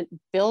apartment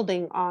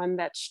building on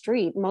that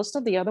street. Most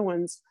of the other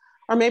ones,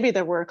 or maybe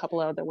there were a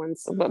couple of other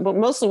ones, but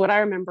mostly what I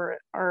remember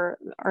are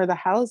the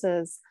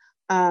houses.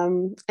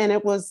 And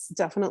it was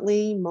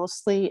definitely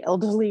mostly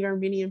elderly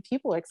Armenian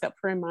people, except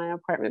for in my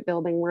apartment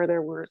building where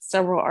there were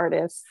several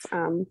artists,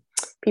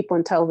 people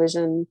in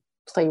television,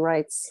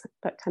 playwrights,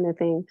 that kind of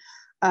thing.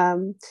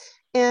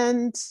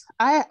 And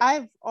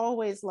I've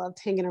always loved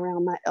hanging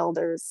around my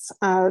elders.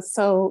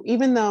 So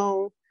even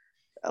though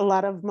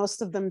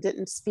most of them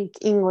didn't speak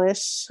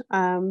English,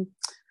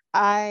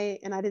 I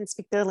didn't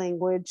speak their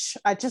language,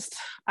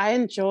 I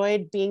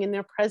enjoyed being in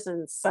their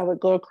presence. I would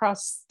go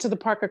across to the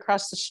park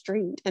across the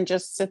street and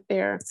just sit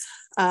there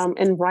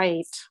and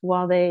write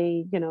while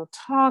they,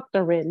 talked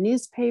or read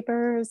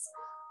newspapers.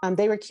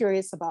 They were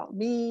curious about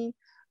me.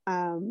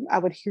 I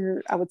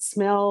would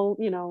smell,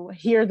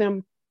 hear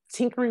them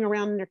tinkering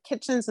around in their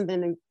kitchens, and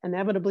then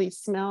inevitably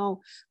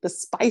smell the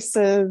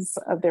spices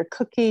of their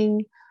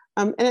cooking.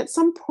 And at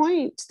some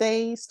point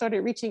a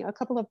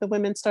couple of the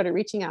women started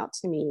reaching out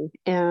to me,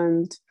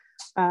 and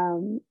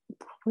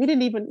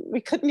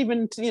we couldn't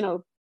even,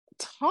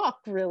 talk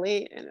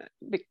really,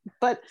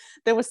 but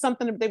there was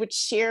something. They would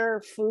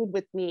share food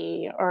with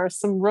me, or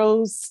some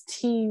rose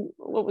tea.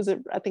 What was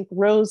it? I think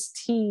rose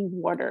tea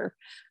water.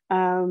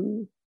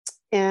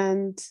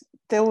 And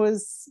there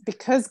was,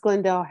 because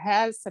Glendale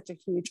has such a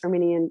huge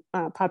Armenian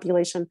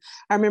population,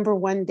 I remember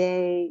one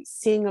day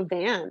seeing a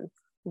van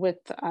with,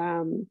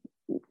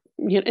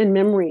 in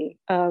memory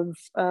of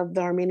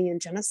the Armenian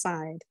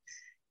genocide.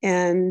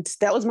 And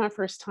that was my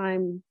first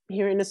time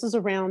hearing, this was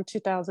around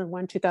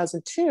 2001,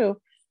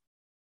 2002.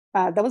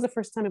 That was the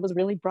first time it was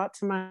really brought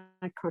to my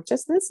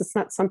consciousness. It's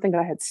not something that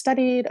I had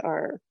studied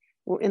or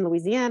in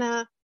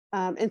Louisiana.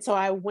 And so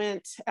I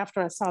went,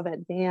 after I saw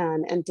that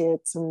van, and did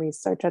some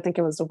research. I think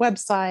it was a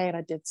website.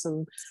 I did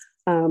some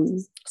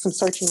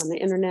searching on the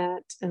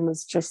internet, and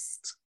was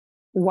just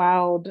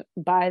wowed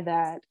by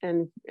that,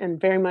 and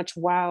very much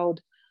wowed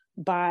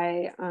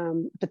by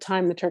the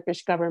time the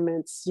Turkish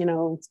government's,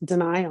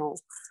 denial,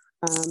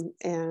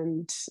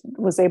 and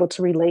was able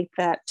to relate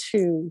that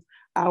to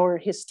our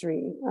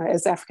history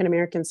as African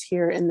Americans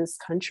here in this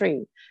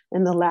country,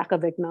 and the lack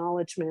of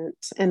acknowledgement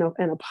and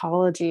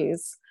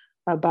apologies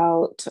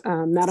about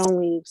not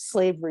only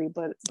slavery,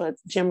 but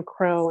Jim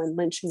Crow and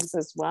lynchings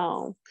as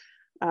well.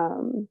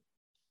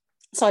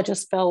 So I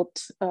just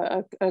felt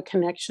a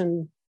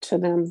connection to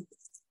them.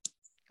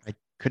 I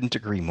couldn't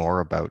agree more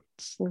about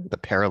the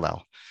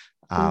parallel.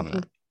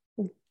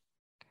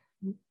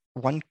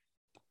 One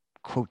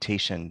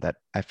quotation that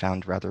I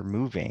found rather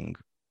moving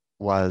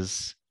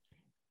was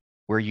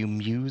where you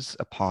muse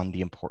upon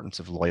the importance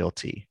of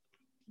loyalty.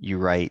 You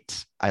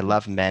write, "I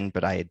love men,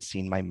 but I had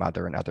seen my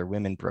mother and other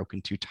women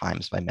broken 2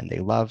 times by men they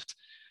loved.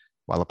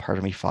 while a part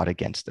of me fought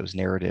against those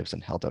narratives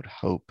and held out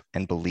hope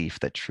and belief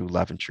that true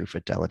love and true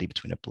fidelity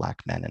between a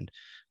Black man and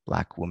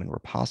Black woman were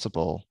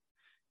possible.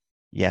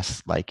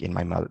 Yes, like in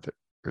my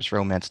mother's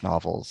romance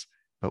novels,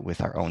 but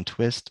with our own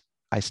twist,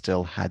 I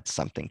still had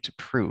something to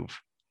prove.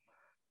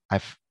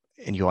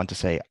 And you want to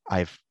say,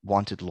 I've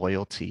wanted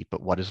loyalty,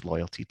 but what is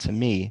loyalty to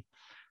me?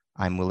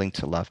 I'm willing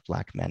to love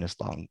Black men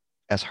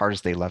as hard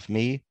as they love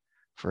me,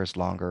 for as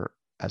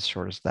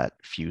short as that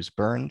fuse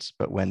burns.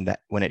 But when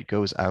it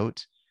goes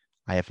out,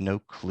 I have no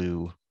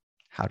clue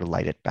how to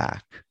light it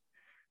back.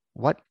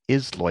 What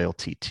is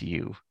loyalty to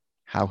you?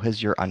 How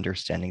has your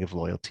understanding of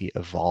loyalty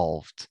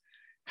evolved?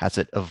 Has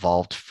it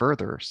evolved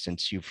further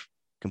since you've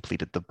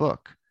completed the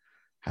book?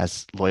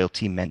 Has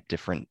loyalty meant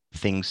different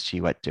things to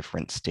you at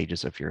different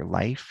stages of your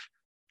life?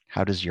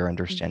 How does your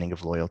understanding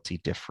of loyalty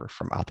differ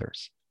from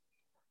others?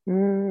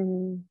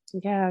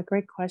 Yeah,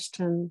 great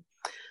question.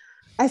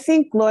 I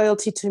think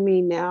loyalty to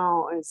me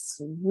now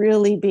is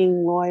really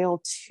being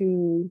loyal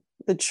to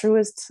the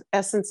truest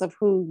essence of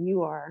who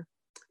you are.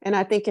 And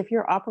I think if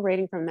you're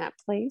operating from that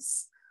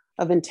place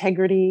of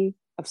integrity,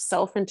 of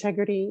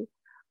self-integrity,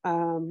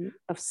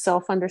 of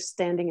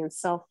self-understanding and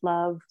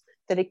self-love,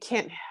 that it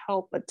can't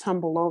help but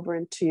tumble over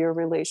into your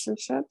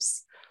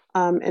relationships.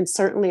 And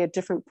certainly at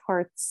different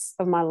parts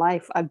of my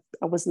life, I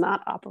was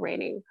not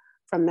operating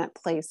from that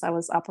place. I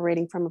was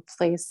operating from a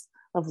place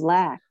of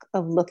lack,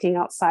 of looking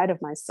outside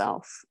of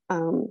myself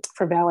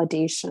for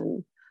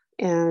validation,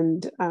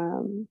 and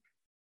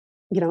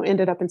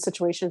ended up in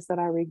situations that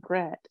I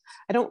regret.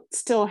 I don't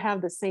still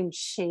have the same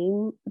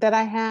shame that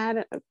I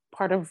had.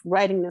 Part of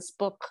writing this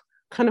book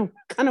kind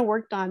of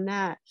worked on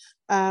that.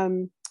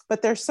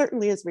 But there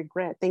certainly is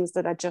regret, things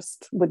that I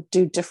just would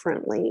do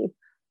differently.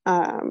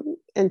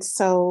 And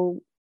so,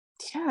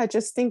 yeah, I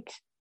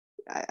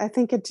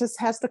think it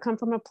just has to come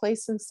from a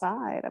place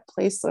inside, a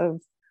place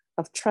of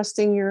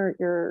trusting your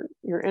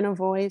inner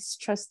voice,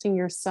 trusting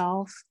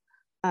yourself.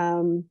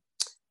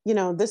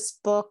 This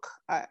book,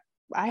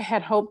 I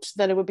had hoped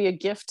that it would be a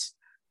gift,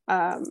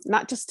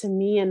 not just to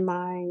me and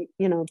my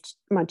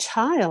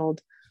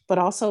child, but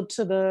also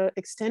to the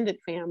extended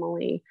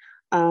family,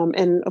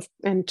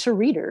 and to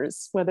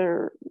readers,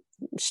 whether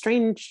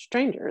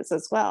strangers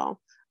as well.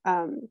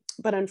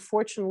 But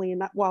unfortunately,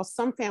 while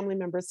some family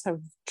members have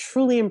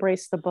truly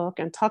embraced the book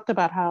and talked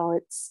about how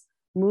it's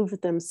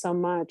moved them so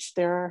much,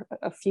 there are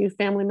a few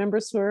family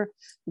members who are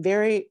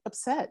very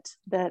upset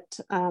that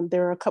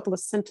there are a couple of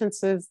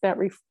sentences that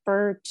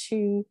refer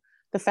to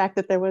the fact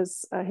that there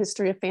was a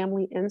history of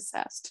family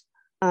incest.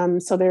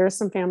 So there are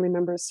some family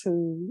members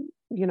who,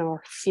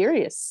 are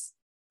furious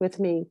with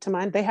me.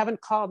 They haven't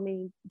called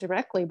me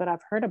directly, but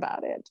I've heard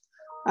about it.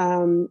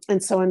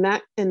 And so in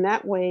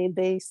that way,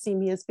 they see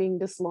me as being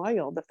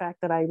disloyal. The fact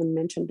that I even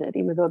mentioned it,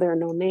 even though there are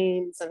no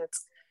names and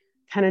it's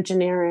kind of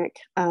generic,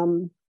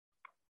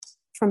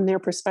 from their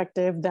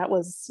perspective, that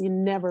was, you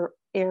never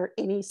air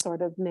any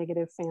sort of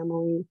negative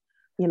family,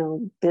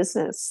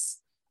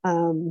 business.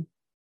 And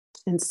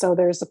so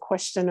there's a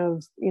question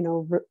of,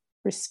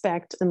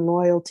 respect and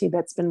loyalty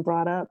that's been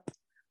brought up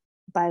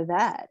by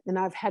that. And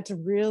I've had to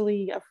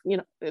really,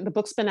 the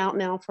book's been out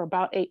now for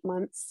about 8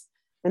 months.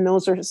 And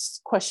those are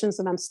questions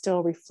that I'm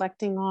still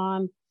reflecting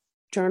on,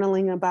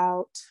 journaling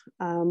about.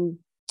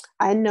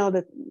 I know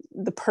that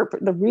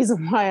the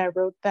reason why I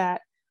wrote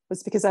that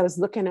was because I was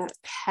looking at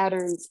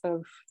patterns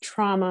of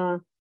trauma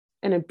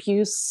and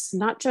abuse,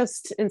 not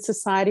just in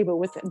society,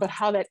 but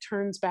how that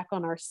turns back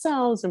on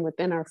ourselves and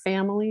within our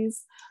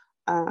families.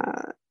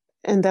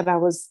 And that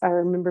I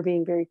remember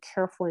being very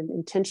careful and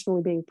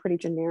intentionally being pretty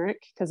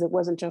generic, because it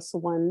wasn't just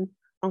one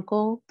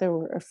uncle, there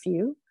were a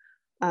few.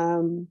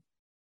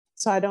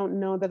 So I don't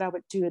know that I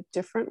would do it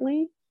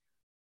differently,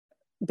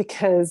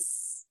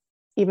 because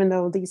even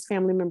though these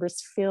family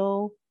members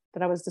feel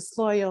that I was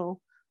disloyal,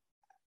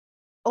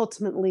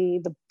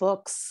 ultimately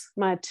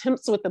my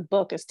attempts with the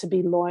book is to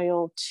be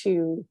loyal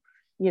to,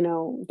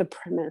 the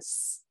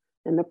premise.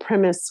 And the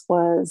premise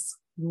was,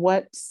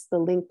 what's the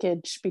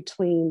linkage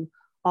between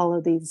all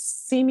of these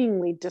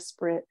seemingly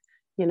disparate,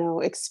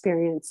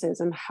 experiences,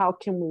 and how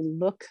can we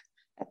look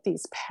at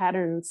these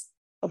patterns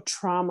of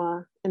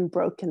trauma and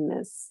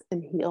brokenness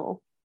and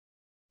heal?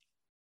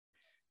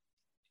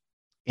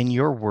 In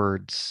your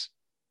words,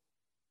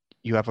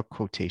 you have a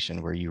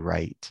quotation where you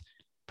write,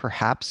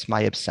 "Perhaps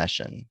my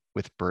obsession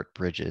with Bert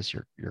Bridges,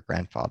 your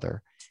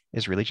grandfather,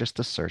 is really just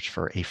the search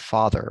for a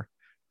father.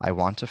 I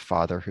want a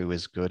father who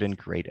is good and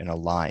great and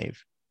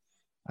alive.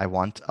 I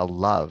want a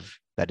love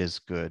that is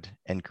good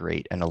and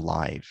great and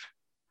alive."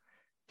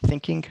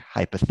 Thinking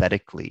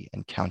hypothetically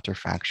and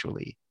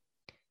counterfactually,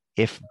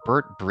 if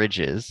Bert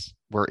Bridges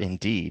were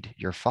indeed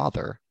your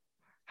father,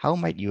 how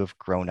might you have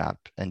grown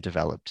up and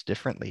developed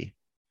differently?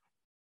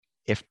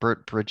 If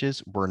Bert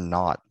Bridges were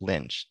not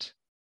lynched,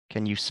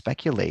 can you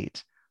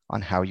speculate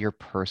on how your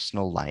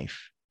personal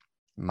life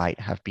might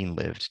have been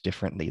lived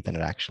differently than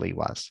it actually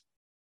was?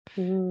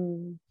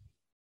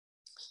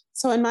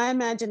 So in my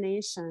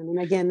imagination, and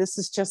again, this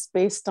is just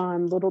based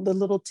on the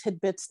little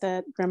tidbits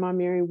that Grandma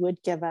Mary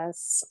would give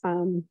us,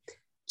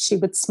 she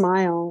would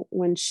smile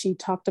when she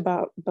talked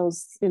about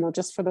those,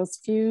 just for those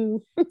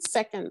few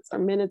seconds or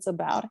minutes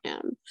about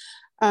him.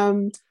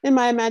 In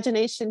my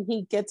imagination,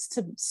 he gets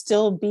to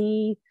still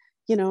be,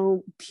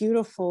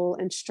 beautiful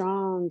and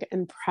strong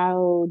and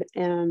proud.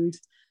 And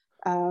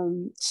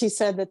she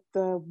said that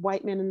the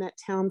white men in that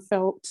town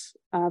felt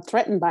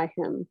threatened by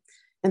him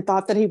and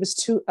thought that he was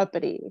too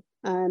uppity.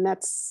 And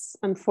that's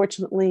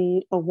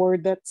unfortunately a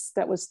word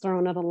that was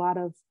thrown at a lot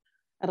of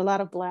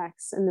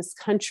Blacks in this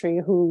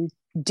country who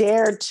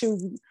dared to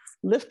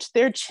lift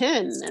their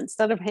chin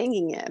instead of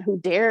hanging it, who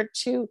dared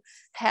to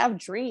have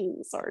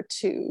dreams or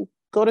to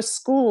go to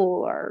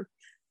school or,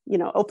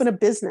 open a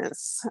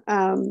business.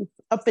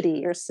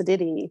 Uppity or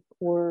sedity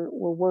were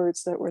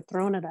words that were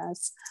thrown at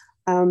us.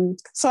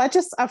 So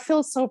I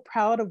feel so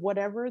proud of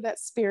whatever that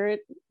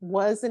spirit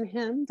was in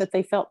him that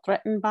they felt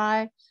threatened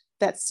by,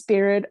 that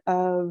spirit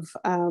of,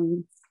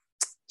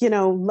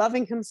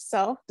 loving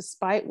himself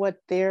despite what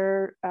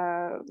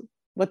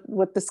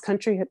what this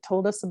country had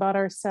told us about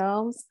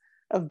ourselves,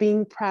 of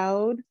being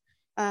proud.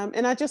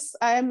 And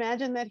I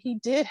imagine that he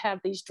did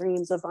have these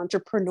dreams of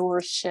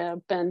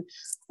entrepreneurship and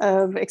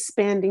of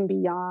expanding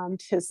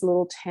beyond his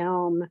little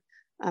town,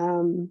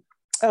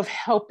 of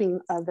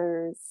helping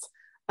others.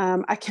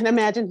 I can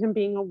imagine him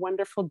being a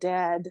wonderful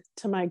dad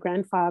to my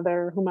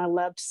grandfather, whom I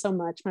loved so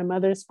much, my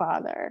mother's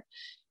father.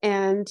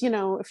 And,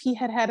 if he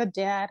had had a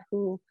dad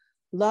who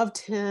loved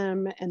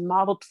him and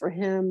modeled for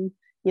him,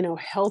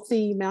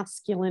 healthy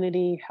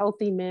masculinity,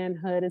 healthy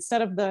manhood,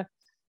 instead of the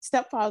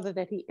stepfather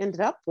that he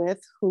ended up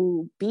with,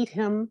 who beat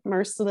him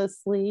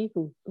mercilessly,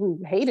 who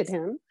hated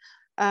him,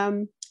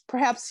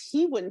 perhaps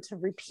he wouldn't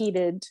have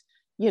repeated,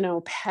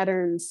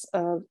 patterns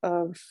of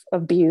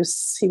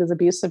abuse. He was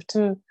abusive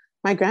to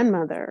my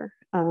grandmother,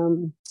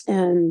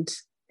 and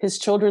his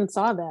children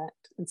saw that,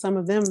 and some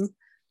of them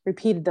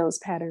repeated those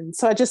patterns.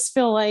 So I just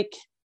feel like,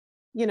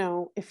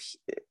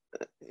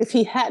 if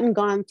he hadn't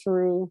gone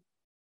through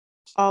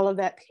all of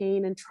that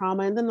pain and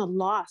trauma and then the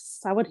loss,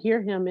 I would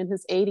hear him in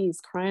his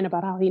 80s crying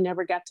about how he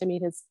never got to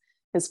meet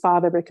his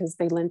father because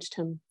they lynched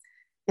him.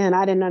 And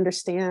I didn't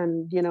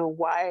understand,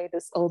 why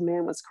this old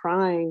man was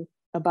crying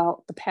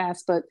about the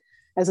past. But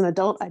as an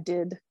adult, I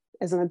did.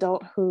 As an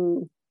adult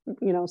who,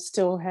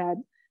 still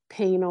had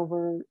pain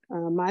over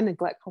my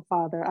neglectful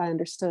father, I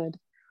understood.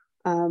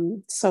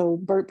 So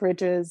Bert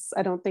Bridges,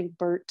 I don't think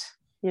Bert,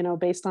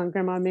 based on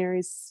Grandma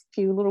Mary's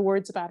few little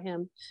words about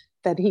him,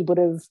 that he would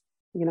have,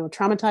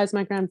 traumatized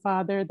my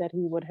grandfather, that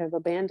he would have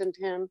abandoned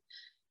him.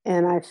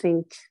 And I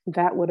think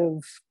that would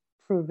have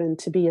proven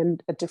to be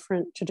a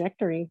different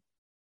trajectory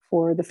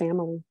for the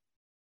family.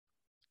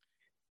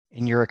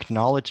 In your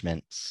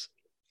acknowledgements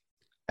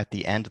at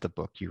the end of the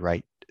book, you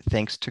write,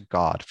 "Thanks to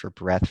God for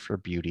breath, for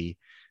beauty,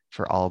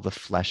 for all the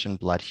flesh and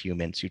blood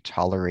humans who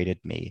tolerated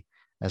me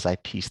as I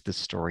pieced this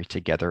story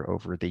together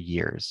over the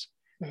years,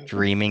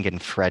 dreaming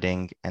and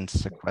fretting and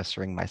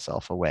sequestering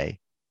myself away."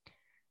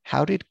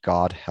 How did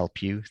God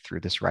help you through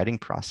this writing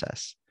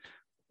process?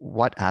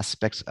 What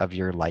aspects of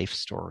your life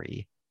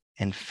story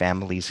and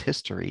family's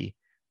history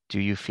do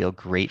you feel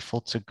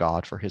grateful to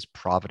God for his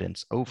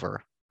providence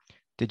over?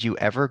 Did you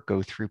ever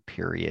go through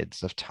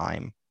periods of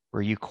time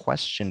where you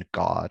questioned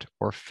God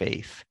or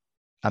faith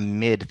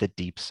amid the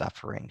deep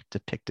suffering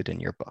depicted in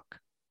your book?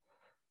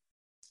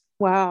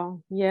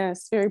 Wow.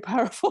 Yes. Very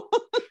powerful,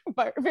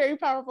 very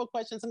powerful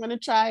questions. I'm going to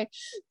try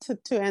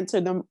to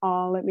answer them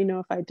all. Let me know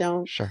if I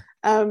don't. Sure.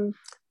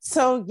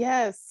 So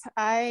yes,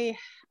 I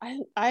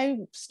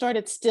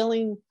started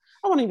stilling.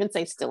 I won't even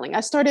say stilling.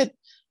 I started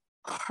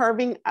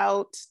carving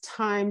out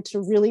time to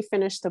really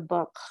finish the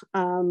book.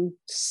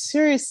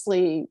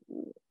 Seriously,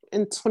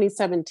 in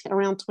 2017,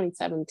 around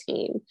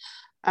 2017.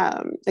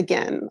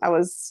 Again, I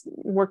was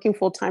working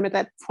full time at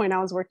that point. I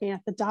was working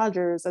at the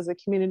Dodgers as a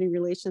community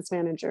relations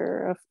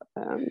manager of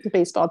the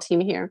baseball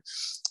team here,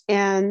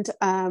 and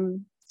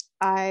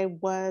I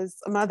was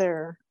a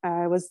mother.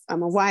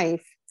 I'm a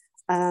wife.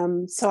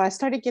 So I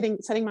started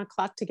setting my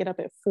clock to get up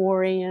at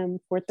 4 a.m.,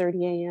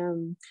 4:30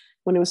 a.m.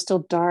 when it was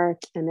still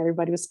dark and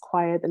everybody was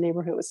quiet. The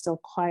neighborhood was still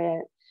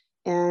quiet,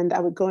 and I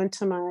would go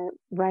into my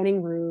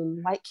writing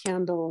room, light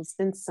candles,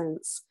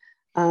 incense.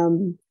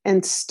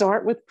 And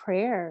start with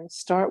prayer,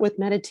 start with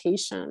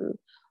meditation.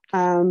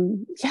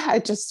 I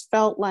just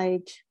felt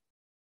like,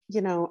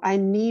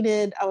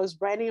 I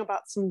was writing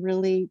about some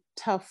really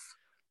tough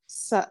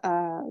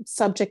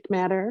subject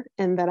matter,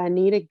 and that I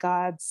needed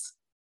God's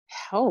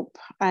help.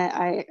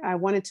 I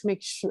wanted to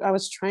make sure, I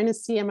was trying to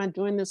see, am I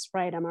doing this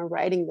right? Am I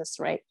writing this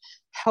right?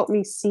 Help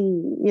me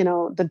see,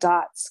 the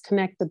dots,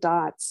 connect the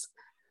dots.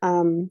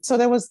 So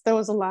there was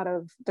a lot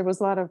of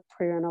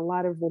prayer and a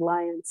lot of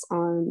reliance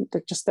on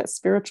just that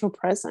spiritual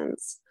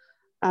presence.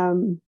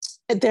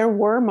 There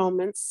were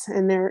moments,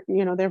 and there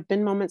have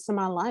been moments in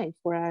my life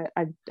where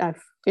I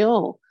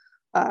feel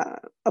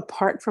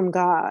apart from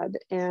God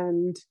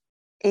and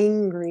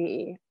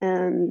angry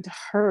and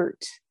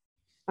hurt,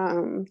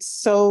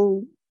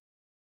 so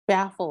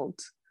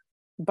baffled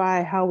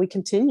by how we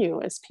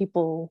continue as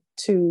people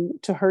to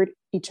hurt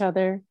each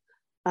other,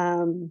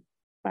 by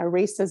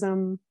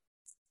racism,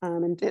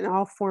 and in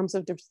all forms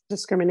of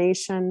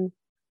discrimination.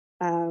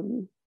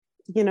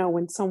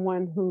 When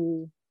someone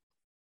who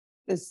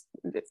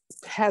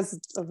has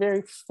a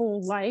very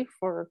full life,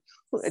 or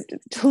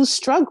who's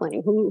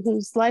struggling,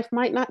 whose life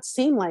might not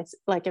seem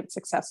like it's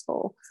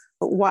successful.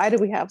 But why do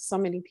we have so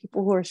many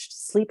people who are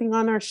sleeping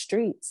on our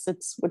streets?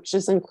 Which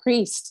is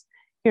increased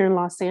here in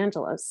Los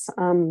Angeles.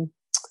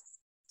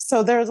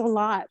 So there's a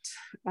lot.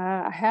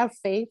 I have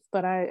faith,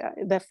 but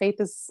that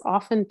faith is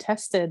often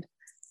tested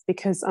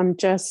because I'm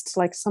just,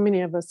 like so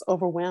many of us,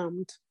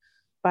 overwhelmed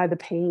by the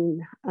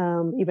pain,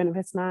 even if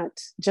it's not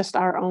just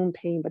our own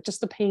pain, but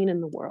just the pain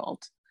in the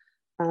world.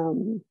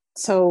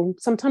 So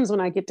sometimes when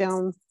I get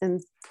down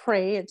and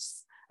pray,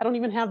 I don't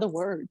even have the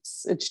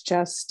words. It's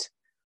just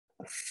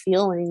a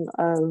feeling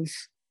of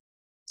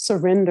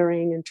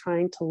surrendering and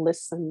trying to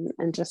listen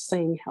and just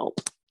saying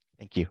help.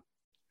 Thank you.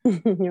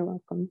 You're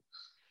welcome.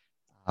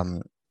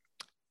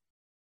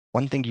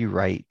 One thing you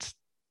write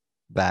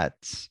that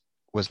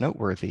was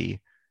noteworthy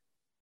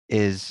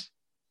is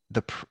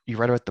you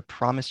write about the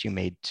promise you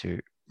made to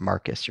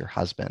Marcus, your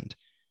husband.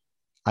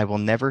 I will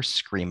never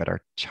scream at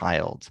our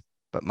child,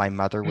 but my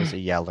mother was a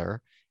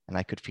yeller, and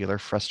I could feel her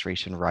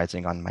frustration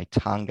rising on my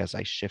tongue as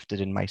I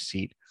shifted in my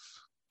seat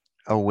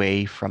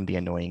away from the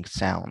annoying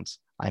sounds.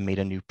 I made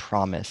a new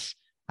promise.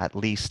 At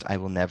least I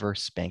will never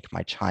spank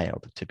my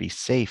child. To be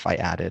safe, I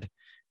added,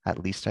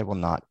 at least I will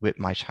not whip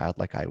my child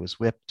like I was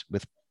whipped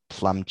with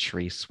plum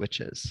tree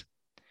switches.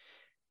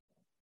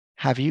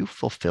 Have you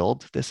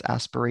fulfilled this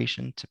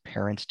aspiration to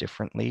parent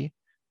differently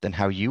than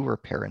how you were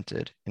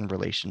parented in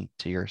relation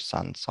to your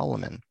son,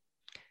 Solomon?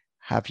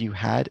 Have you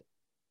had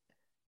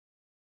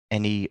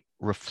any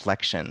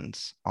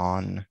reflections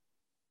on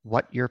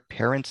what your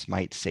parents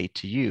might say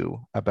to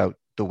you about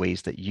the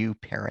ways that you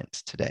parent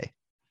today?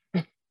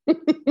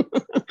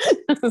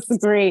 That's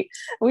great.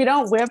 We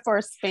don't whip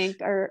or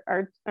spank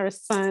our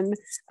son,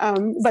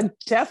 but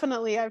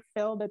definitely I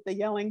failed at the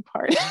yelling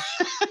part.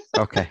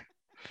 Okay.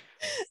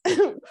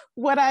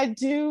 What I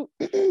do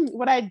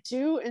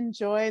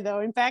enjoy, though,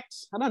 in fact,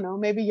 I don't know,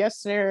 maybe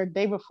yesterday or the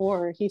day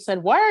before, he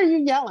said, "Why are you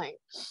yelling?"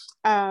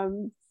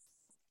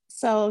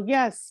 So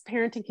yes,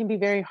 parenting can be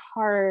very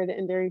hard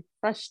and very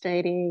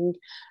frustrating.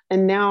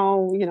 And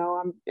now,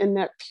 I'm in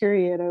that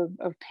period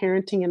of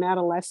parenting an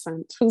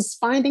adolescent who's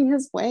finding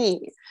his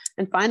way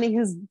and finding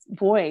his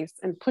voice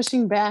and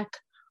pushing back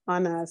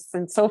on us,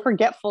 and so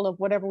forgetful of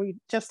whatever we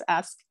just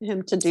asked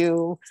him to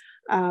do.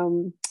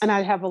 And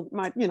I have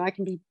I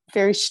can be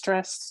very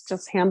stressed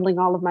just handling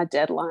all of my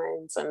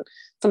deadlines. And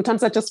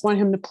sometimes I just want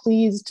him to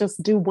please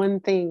just do one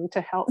thing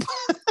to help.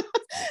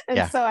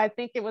 And so I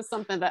think it was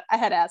something that I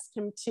had asked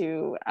him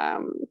to,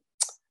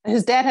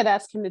 his dad had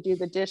asked him to do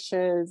the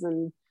dishes.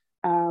 And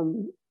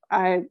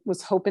I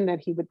was hoping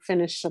that he would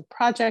finish a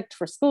project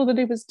for school that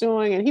he was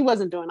doing, and he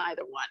wasn't doing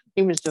either one.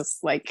 He was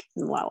just like,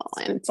 well,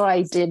 and so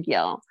I did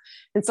yell.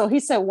 And so he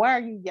said, "Why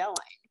are you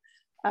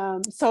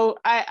yelling?" So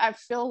I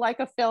feel like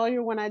a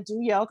failure when I do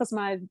yell, because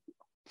my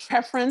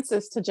preference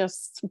is to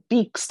just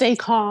stay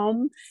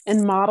calm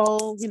and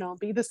model,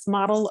 be this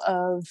model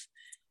of,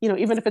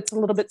 even if it's a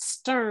little bit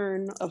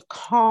stern, of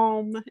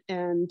calm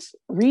and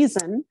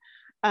reason.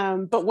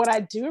 But what I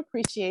do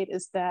appreciate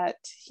is that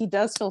he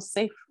does feel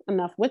safe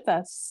enough with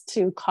us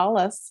to call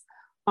us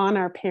on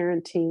our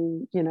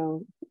parenting,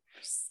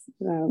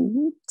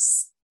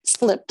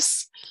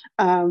 slips.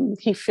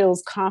 He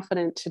feels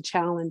confident to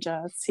challenge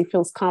us. He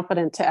feels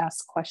confident to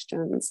ask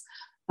questions.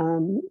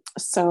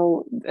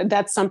 So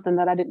that's something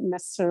that I didn't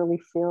necessarily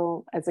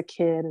feel as a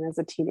kid and as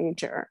a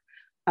teenager.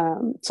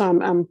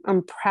 So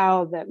I'm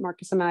proud that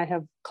Marcus and I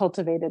have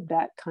cultivated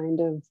that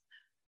kind of,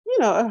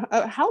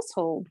 a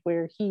household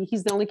where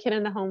he's the only kid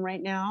in the home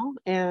right now,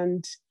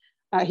 and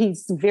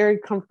he's very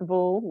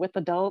comfortable with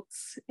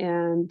adults,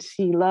 and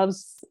he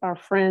loves our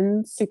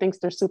friends. He thinks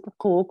they're super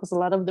cool because a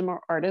lot of them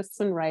are artists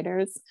and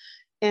writers,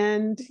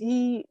 and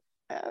he,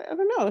 I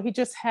don't know, he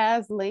just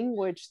has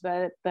language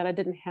that I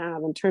didn't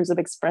have in terms of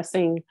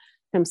expressing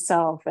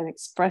himself and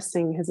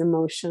expressing his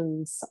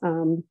emotions,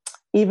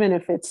 even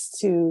if it's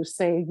to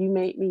say, "You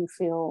made me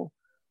feel,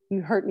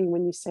 you hurt me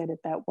when you said it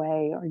that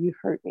way," or "You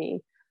hurt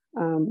me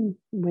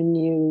when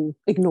you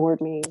ignored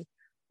me."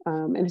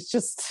 And it's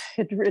just,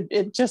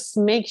 it just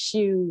makes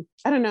you,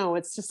 I don't know,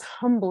 it's just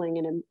humbling,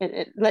 and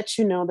it lets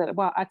you know that,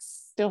 well, I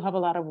still have a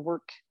lot of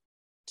work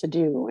to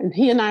do. And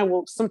he and I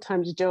will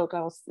sometimes joke,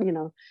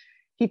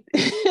 he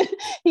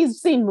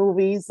he's seen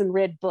movies and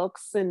read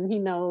books, and he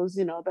knows,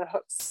 the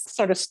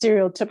sort of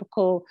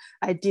stereotypical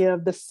idea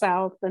of the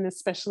South, and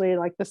especially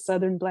like the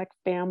Southern Black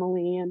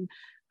family, and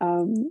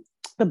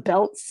the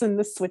belts and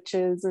the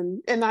switches.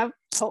 And I've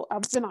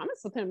been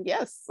honest with him.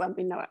 Yes, I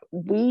mean,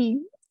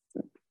 we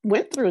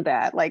went through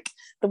that. Like,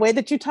 the way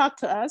that you talk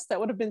to us, that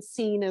would have been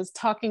seen as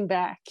talking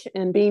back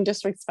and being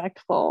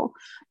disrespectful.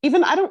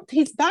 Even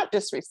he's not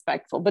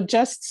disrespectful, but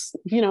just,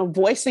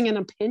 voicing an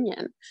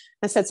opinion.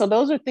 I said, so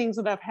those are things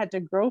that I've had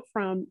to grow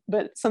from.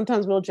 But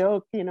sometimes we'll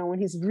joke, when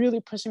he's really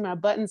pushing my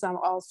buttons,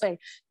 I'll say,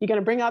 "You're going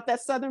to bring out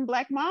that Southern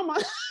Black mama."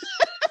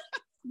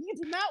 You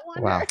do not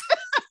want her.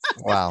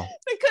 Wow.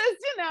 Because,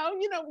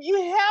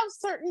 you have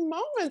certain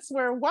moments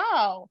where,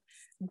 wow,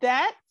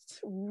 that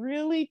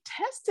really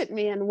tested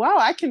me. And wow,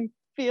 I can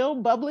feel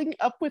bubbling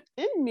up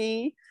within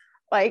me,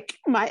 like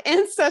my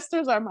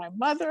ancestors are my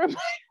mother.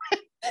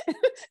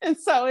 And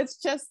so it's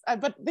just,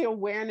 but the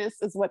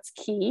awareness is what's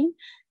key.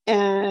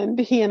 And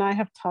he and I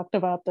have talked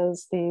about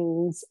those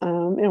things,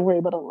 and we're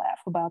able to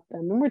laugh about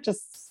them. And we're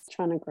just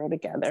trying to grow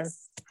together.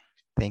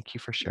 Thank you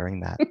for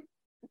sharing that.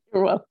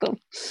 You're welcome.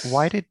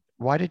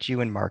 Why did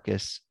you and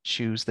Marcus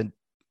choose the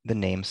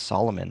name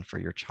Solomon for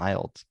your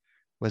child?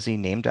 Was he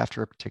named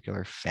after a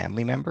particular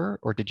family member,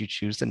 or did you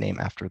choose the name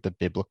after the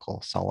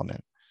biblical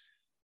Solomon?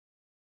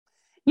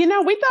 We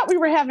thought we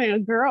were having a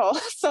girl,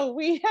 so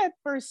we had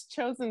first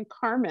chosen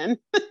Carmen.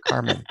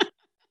 Carmen.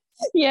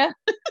 Yeah.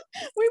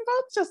 We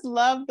both just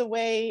loved the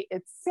way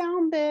it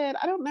sounded.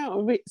 I don't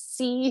know.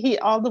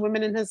 All the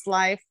women in his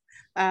life,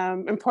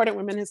 important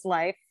women in his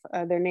life,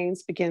 their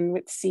names begin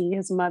with C.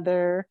 His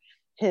mother,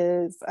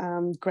 his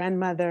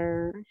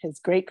grandmother, his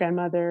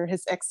great-grandmother,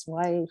 his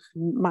ex-wife,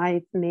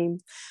 my name.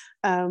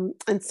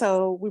 And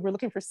so we were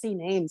looking for C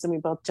names, and we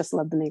both just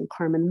loved the name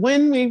Carmen.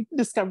 When we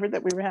discovered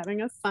that we were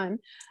having a son,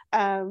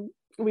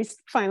 we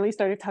finally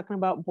started talking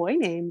about boy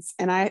names.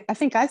 And I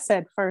think I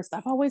said first,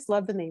 I've always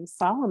loved the name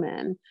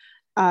Solomon.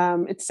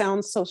 It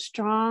sounds so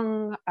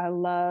strong.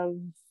 I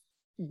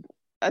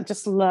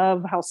just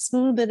love how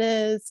smooth it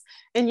is.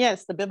 And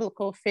yes, the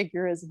biblical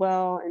figure as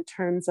well, in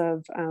terms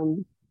of,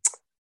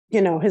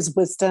 his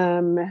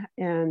wisdom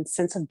and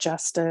sense of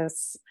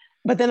justice.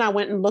 But then I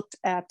went and looked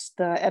at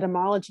the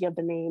etymology of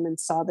the name and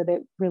saw that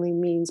it really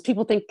means,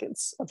 people think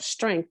it's of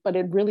strength, but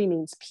it really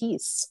means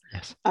peace.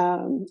 Yes.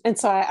 And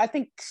so I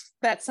think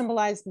that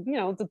symbolized,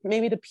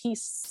 maybe the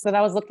peace that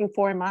I was looking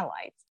for in my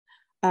life.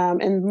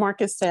 And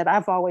Marcus said,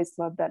 I've always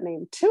loved that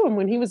name too. And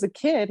when he was a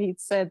kid, he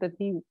said that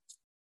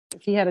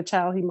if he had a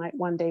child, he might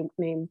one day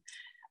name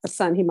a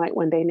son, he might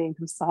one day name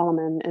him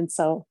Solomon. And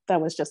so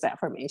that was just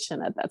affirmation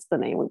that that's the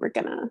name we were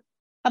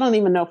I don't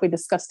even know if we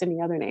discussed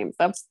any other names.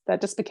 That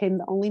just became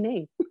the only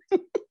name.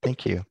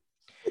 Thank you.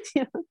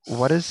 Yeah.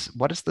 What is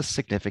the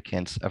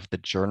significance of the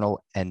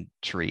journal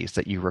entries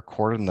that you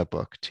recorded in the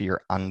book to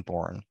your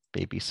unborn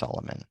baby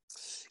Solomon?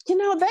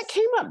 That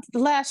came up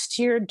last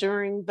year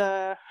during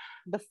the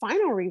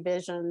final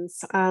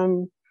revisions.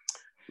 And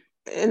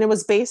it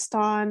was based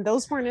on,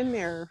 those weren't in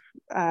there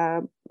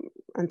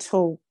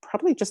until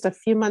probably just a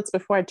few months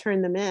before I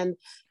turned them in.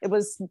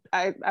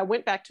 I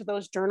went back to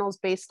those journals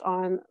based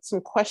on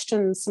some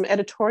questions, some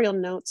editorial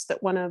notes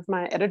that one of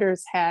my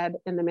editors had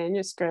in the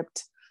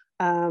manuscript.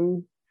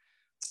 And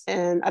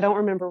I don't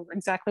remember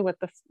exactly what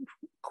the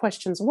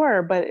questions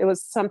were, but it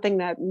was something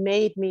that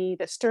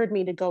stirred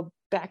me to go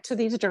back to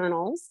these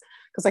journals,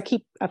 because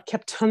I've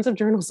kept tons of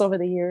journals over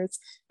the years.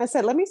 I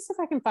said, let me see if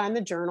I can find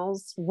the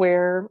journals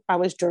where I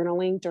was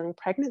journaling during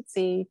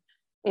pregnancy.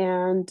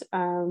 And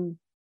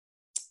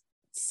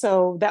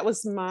so that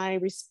was my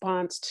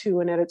response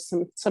to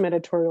some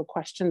editorial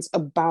questions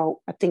about,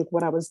 I think,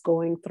 what I was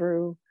going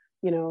through,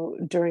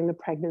 during the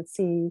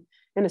pregnancy.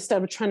 And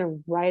instead of trying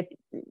to write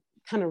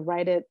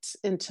it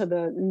into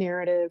the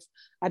narrative,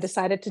 I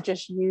decided to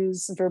just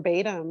use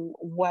verbatim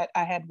what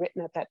I had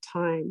written at that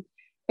time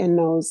in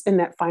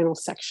that final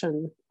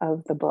section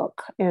of the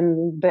book.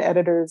 And the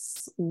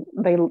editors,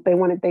 I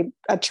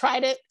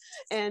tried it,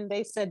 and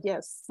they said,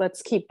 yes,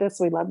 let's keep this.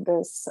 We love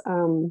this.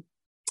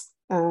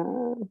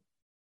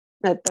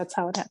 That's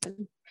how it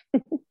happened.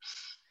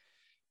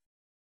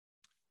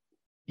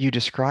 You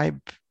describe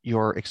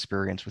your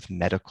experience with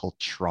medical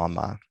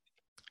trauma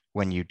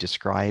when you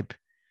describe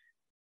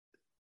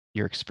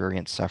your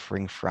experience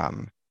suffering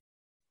from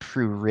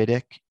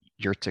pruritic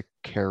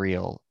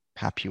urticarial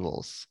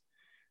papules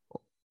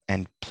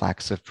and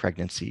plaques of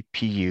pregnancy,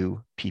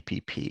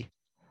 PUPPP.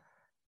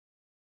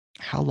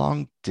 How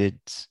long did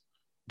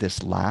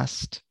this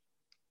last?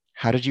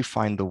 How did you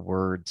find the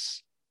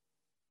words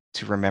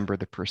to remember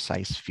the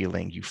precise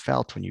feeling you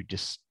felt when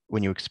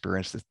you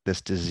experienced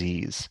this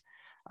disease?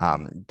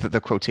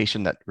 The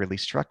quotation that really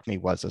struck me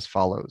was as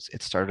follows: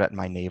 it started at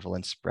my navel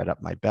and spread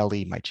up my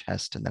belly, my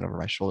chest, and then over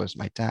my shoulders,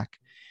 my neck.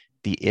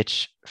 The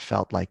itch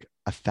felt like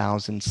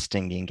 1,000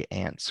 stinging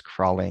ants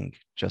crawling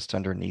just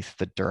underneath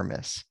the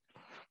dermis.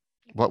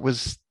 What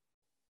was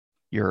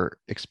your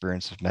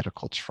experience of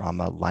medical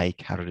trauma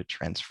like? How did it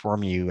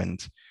transform you?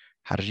 And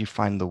how did you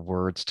find the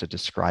words to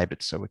describe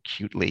it so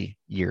acutely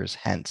years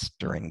hence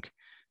during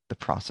the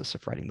process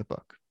of writing the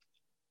book?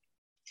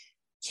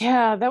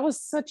 Yeah, that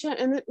was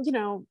and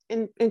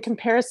in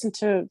comparison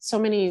to so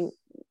many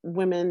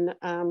women,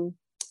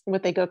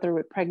 what they go through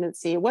with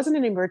pregnancy, it wasn't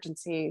an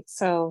emergency.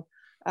 So,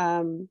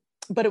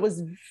 but it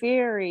was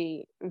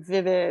very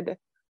vivid.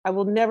 I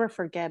will never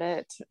forget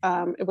it.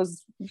 It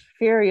was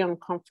very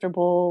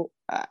uncomfortable.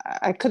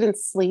 I couldn't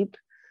sleep.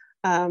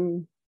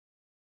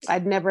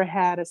 I'd never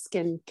had a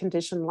skin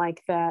condition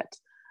like that.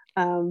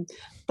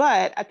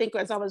 But I think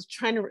as I was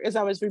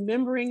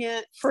remembering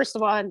it, first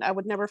of all, I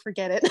would never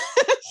forget it.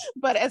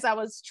 But as I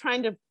was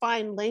trying to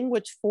find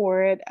language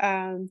for it,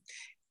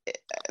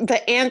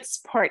 the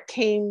ants part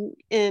came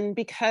in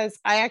because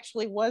I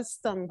actually was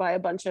stung by a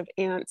bunch of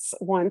ants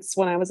once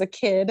when I was a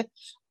kid.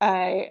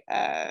 I'm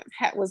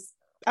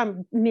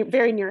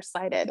very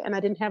nearsighted, and I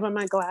didn't have on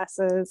my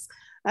glasses.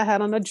 I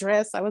had on a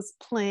dress. I was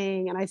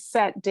playing, and I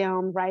sat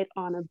down right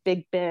on a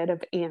big bed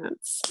of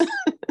ants.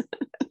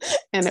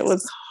 And it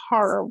was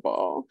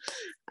horrible.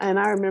 And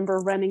I remember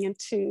running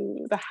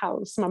into the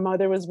house. My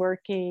mother was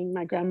working,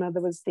 my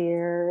grandmother was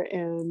there,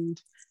 and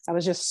I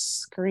was just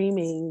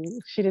screaming.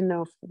 She didn't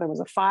know if there was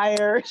a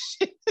fire.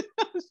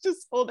 I was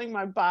just holding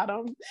my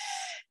bottom.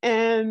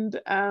 And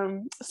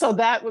so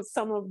that was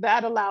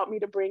that allowed me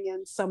to bring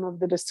in some of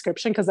the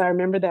description, because I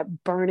remember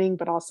that burning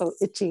but also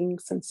itching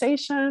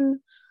sensation.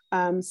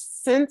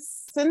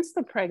 Since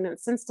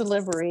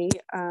delivery,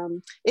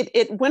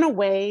 it went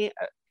away.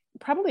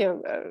 Probably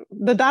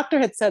the doctor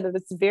had said that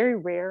it's very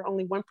rare.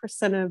 Only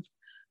 1% of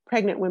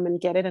pregnant women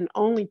get it, and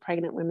only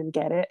pregnant women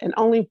get it, and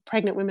only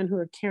pregnant women who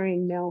are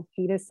carrying male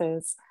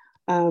fetuses.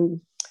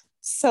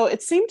 So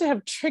it seemed to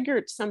have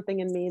triggered something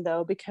in me,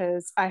 though,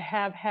 because I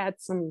have had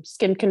some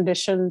skin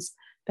conditions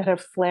that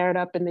have flared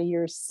up in the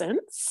years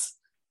since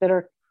that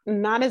are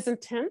not as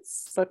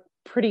intense, but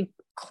pretty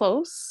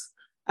close.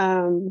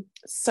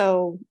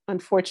 So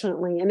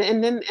unfortunately,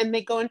 and then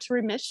they go into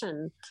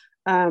remission.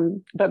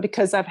 But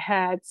because I've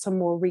had some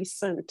more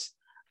recent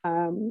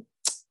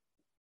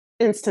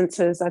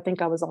instances, I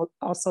think I was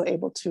also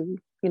able to,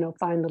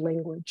 find the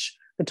language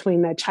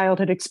between that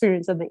childhood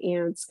experience of the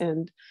ants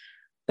and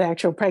the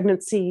actual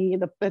pregnancy.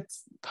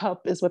 It's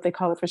PUP is what they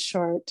call it for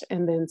short.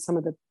 And then some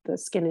of the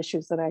skin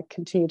issues that I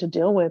continue to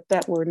deal with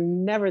that were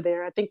never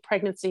there. I think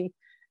pregnancy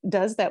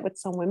does that with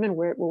some women,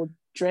 where it will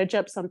dredge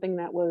up something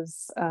that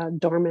was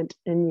dormant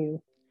in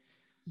you.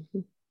 Mm-hmm.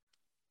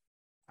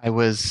 I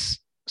was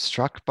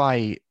struck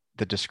by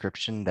the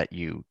description that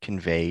you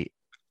convey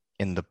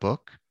in the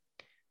book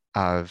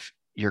of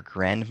your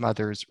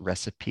grandmother's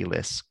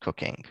recipe-less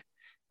cooking.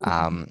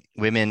 Mm-hmm.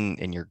 Women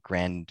in your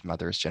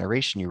grandmother's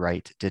generation, you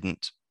write,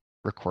 didn't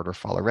record or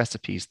follow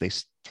recipes.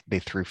 They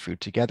threw food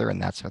together,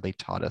 and that's how they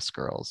taught us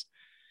girls.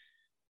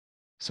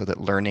 So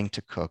that learning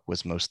to cook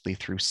was mostly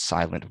through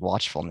silent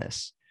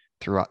watchfulness,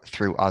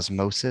 through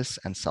osmosis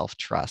and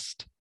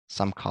self-trust.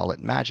 Some call it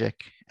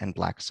magic, and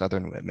Black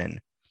Southern women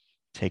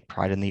take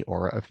pride in the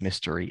aura of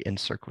mystery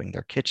encircling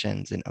their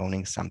kitchens and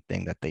owning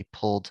something that they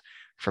pulled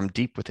from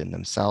deep within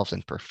themselves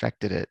and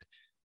perfected it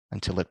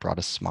until it brought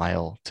a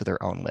smile to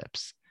their own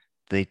lips.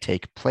 They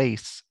take pride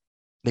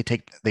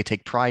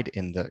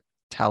in the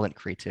talent,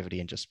 creativity,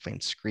 and just plain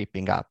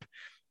scraping up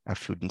of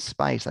food and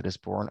spice that is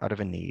born out of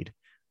a need,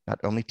 not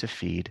only to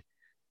feed,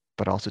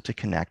 but also to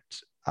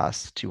connect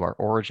us to our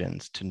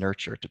origins, to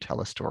nurture, to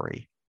tell a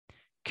story.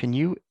 Can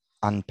you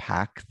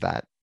unpack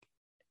that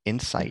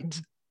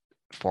insight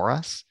for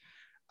us?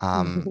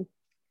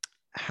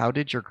 How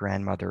did your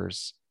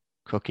grandmother's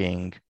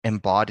cooking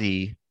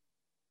embody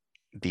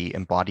the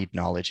embodied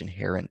knowledge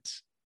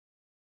inherent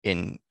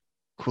in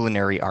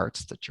culinary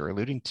arts that you're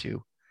alluding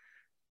to?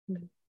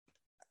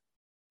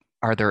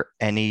 Are there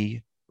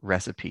any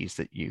recipes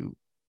that you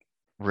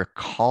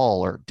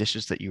recall or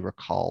dishes that you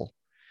recall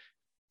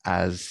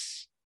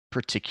as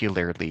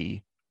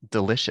particularly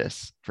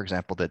delicious? For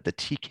example, the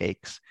tea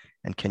cakes,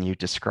 and can you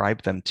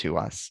describe them to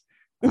us?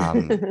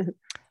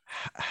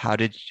 How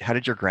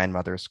did your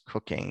grandmother's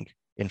cooking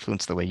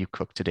influence the way you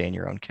cook today in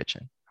your own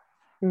kitchen?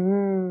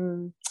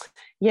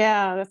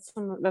 Yeah, that's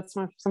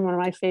among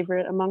my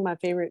favorite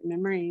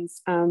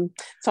memories. So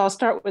I'll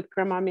start with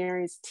Grandma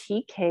Mary's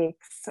tea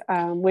cakes,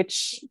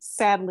 which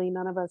sadly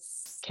none of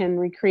us can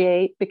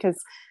recreate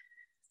because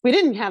we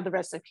didn't have the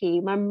recipe.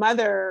 My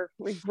mother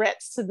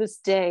regrets to this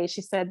day.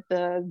 She said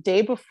the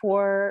day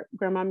before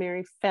Grandma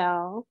Mary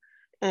fell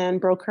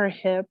and broke her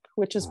hip,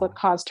 which is what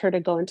caused her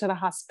to go into the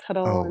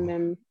hospital and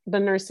then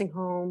the nursing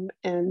home.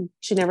 And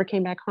she never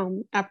came back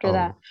home after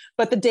that.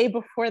 But the day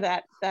before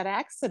that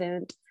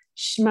accident,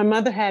 my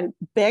mother had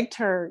begged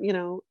her,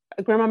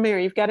 Grandma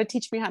Mary, you've got to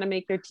teach me how to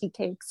make their tea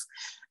cakes.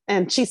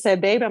 And she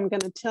said, babe, I'm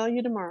going to tell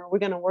you tomorrow. We're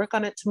going to work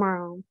on it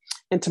tomorrow.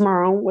 And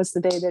tomorrow was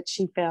the day that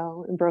she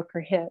fell and broke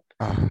her hip.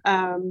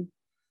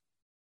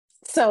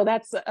 So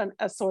that's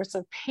a source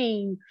of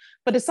pain,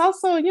 but it's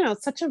also,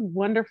 such a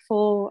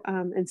wonderful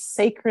and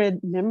sacred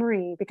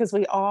memory because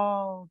we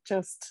all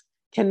just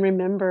can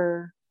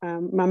remember,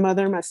 my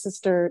mother, my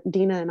sister,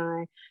 Dina, and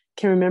I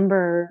can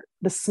remember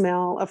the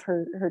smell of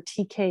her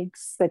tea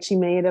cakes that she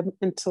made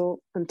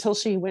until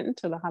she went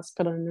into the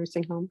hospital and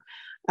nursing home.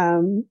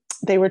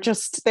 They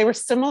were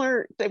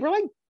similar. They were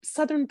like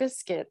Southern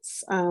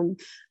biscuits.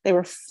 They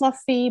were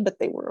fluffy, but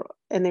they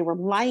were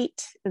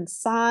light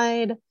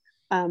inside.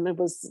 It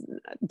was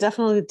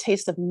definitely the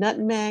taste of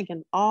nutmeg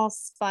and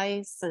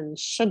allspice and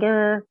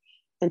sugar.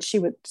 And she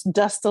would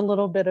dust a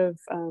little bit of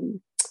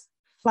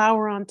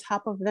flour on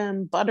top of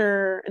them,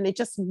 butter, and they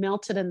just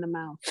melted in the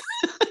mouth.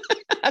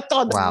 I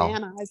thought the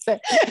manna, I said.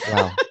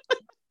 Wow.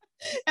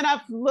 And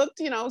I've looked,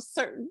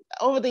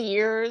 over the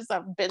years,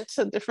 I've been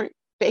to different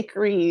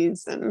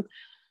bakeries and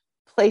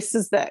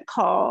places that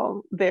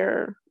call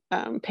their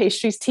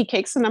pastries, tea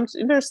cakes, and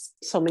there's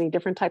so many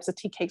different types of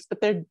tea cakes, but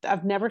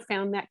I've never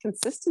found that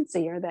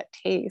consistency or that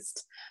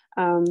taste.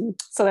 So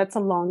that's a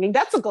longing.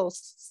 That's a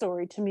ghost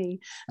story to me.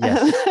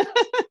 Yes.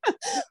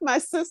 My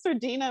sister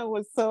Dina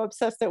was so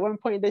obsessed at one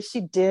point that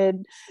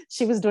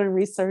she was doing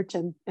research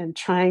and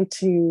trying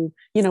to,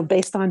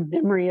 based on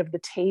memory of the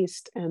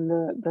taste and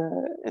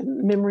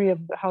and memory of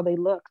how they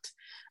looked,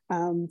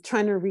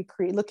 trying to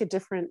look at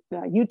different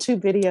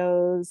YouTube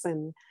videos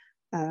and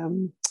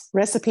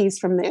recipes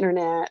from the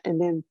internet,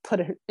 and then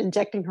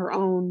injecting her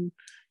own,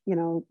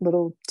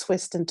 little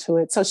twist into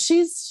it. So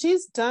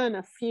she's done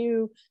a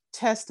few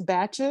test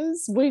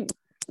batches. We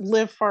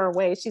live far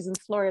away. She's in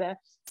Florida,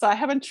 so I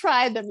haven't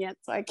tried them yet,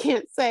 so I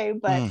can't say,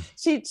 but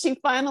she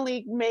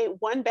finally made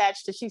one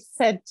batch that she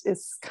said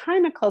is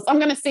kind of close. I'm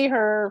going to see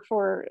her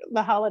for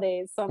the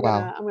holidays, so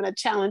I'm going to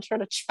challenge her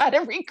to try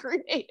to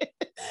recreate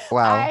it.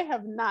 Wow. I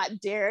have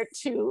not dared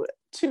to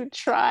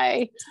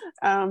try,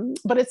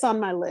 but it's on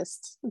my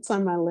list.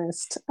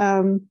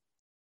 And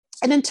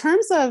in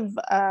terms of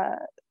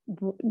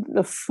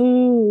the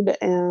food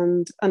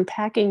and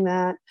unpacking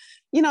that,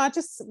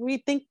 we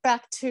think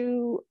back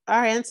to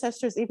our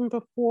ancestors even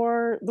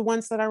before the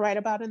ones that I write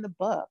about in the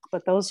book,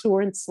 but those who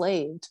were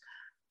enslaved,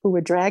 who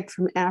were dragged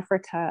from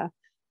Africa,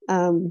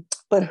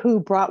 but who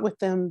brought with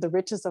them the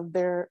riches of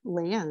their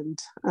land,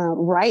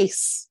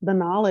 rice, the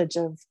knowledge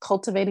of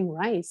cultivating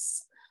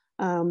rice,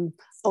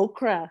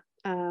 okra,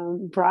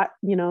 brought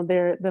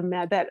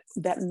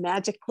that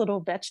magic little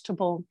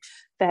vegetable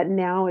that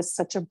now is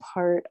such a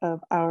part of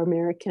our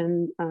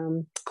American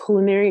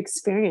culinary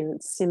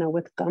experience,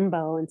 with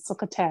gumbo and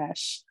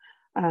succotash,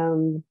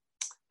 and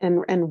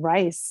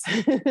rice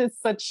is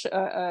such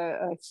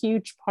a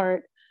huge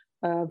part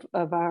of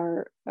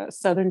our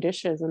Southern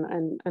dishes,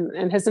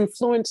 and has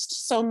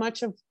influenced so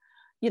much of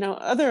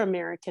other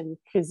American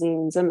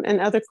cuisines and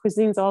other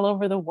cuisines all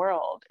over the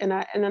world.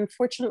 And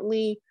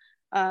unfortunately,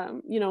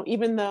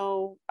 even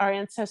though our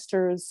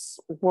ancestors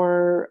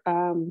were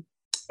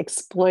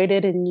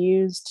exploited and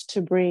used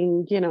to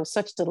bring,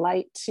 such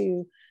delight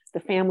to the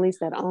families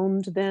that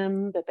owned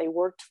them, that they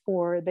worked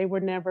for, they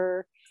were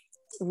never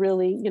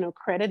really,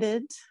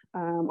 credited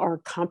or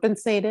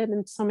compensated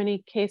in so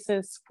many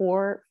cases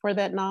for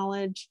that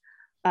knowledge.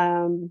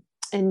 And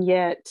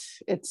yet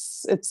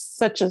it's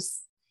such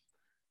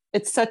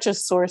a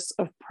source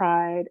of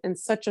pride and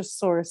such a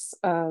source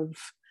of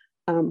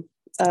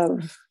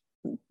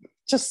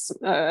just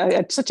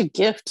such a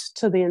gift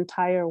to the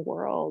entire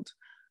world.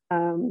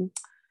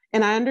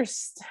 And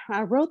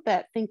I wrote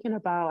that thinking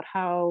about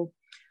how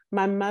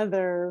my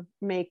mother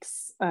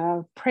makes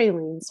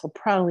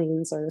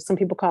pralines, or some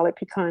people call it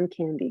pecan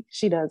candy.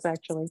 She does,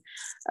 actually.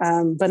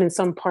 But in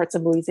some parts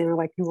of Louisiana,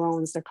 like New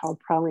Orleans, they're called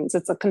pralines.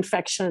 It's a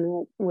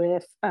confection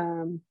with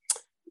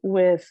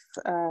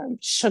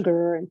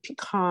sugar and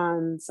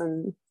pecans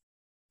and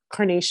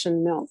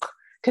carnation milk,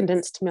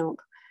 condensed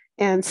milk.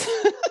 And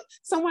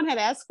someone had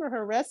asked for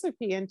her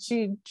recipe, and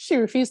she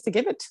refused to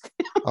give it to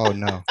them. Oh,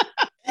 no.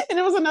 And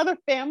it was another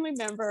family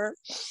member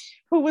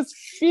who was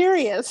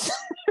furious.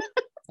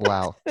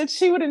 Wow. That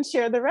she wouldn't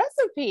share the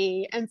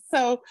recipe. And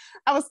so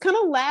I was kind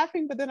of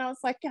laughing, but then I was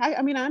like, I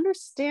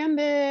understand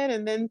it.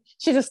 And then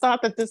she just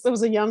thought that it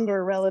was a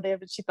younger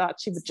relative, and she thought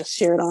she would just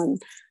share it on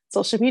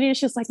social media.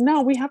 She's like,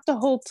 no, we have to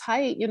hold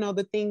tight,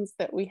 the things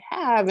that we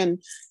have.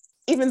 And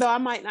even though I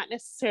might not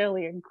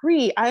necessarily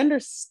agree, I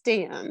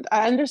understand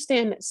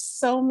that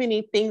so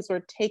many things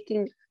were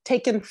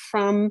taken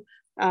from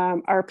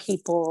our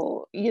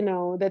people,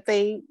 that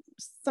they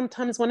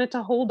sometimes wanted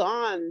to hold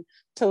on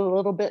to a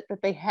little bit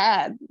that they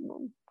had,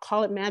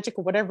 call it magic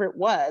or whatever it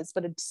was,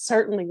 but it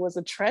certainly was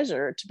a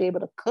treasure to be able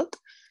to cook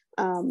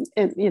and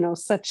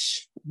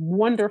such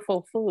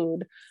wonderful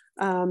food,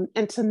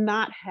 and to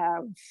not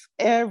have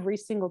every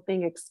single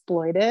thing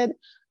exploited,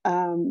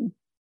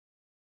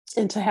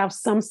 and to have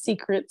some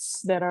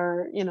secrets that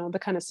are, the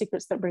kind of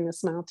secrets that bring a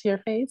smile to your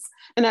face.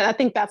 And I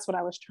think that's what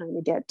I was trying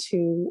to get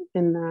to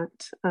in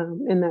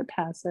that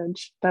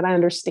passage, that I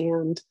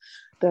understand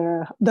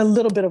the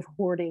little bit of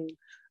hoarding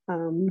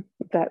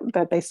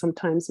that they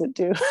sometimes would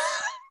do.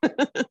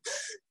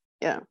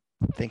 Yeah.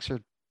 Thanks for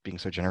being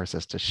so generous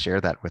as to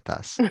share that with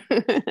us.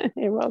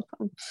 You're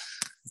welcome.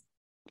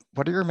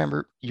 What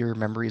are your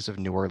memories of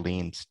New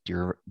Orleans?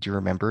 Do you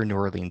remember New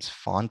Orleans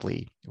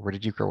fondly? Where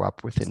did you grow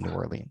up within New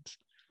Orleans?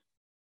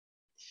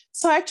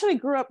 So I actually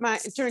grew up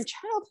during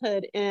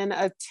childhood in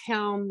a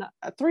town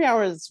 3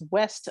 hours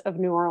west of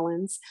New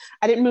Orleans.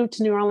 I didn't move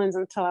to New Orleans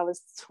until I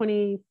was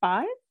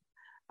 25.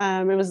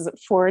 It was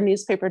for a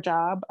newspaper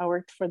job. I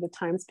worked for the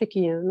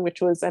Times-Picayune,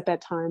 which was at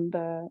that time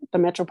the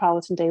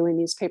metropolitan daily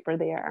newspaper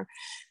there.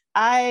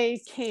 I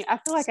feel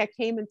like I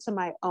came into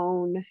my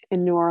own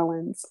in New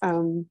Orleans.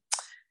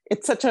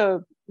 It's such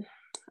a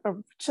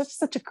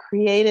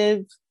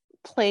creative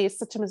place,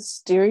 such a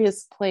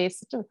mysterious place,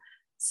 such a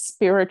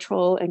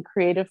spiritual and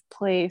creative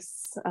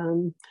place.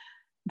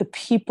 The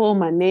people,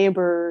 my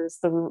neighbors,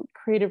 the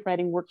creative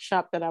writing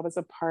workshop that I was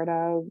a part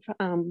of,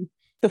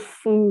 the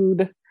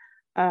food,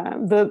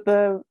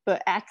 the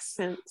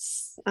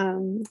accents,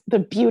 the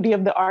beauty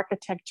of the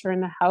architecture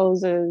in the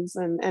houses,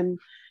 and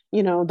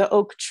the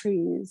oak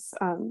trees,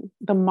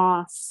 the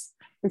moss.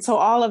 And so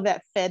all of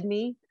that fed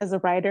me as a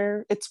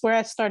writer. It's where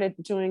I started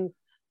doing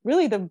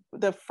really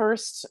the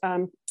first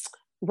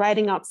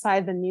writing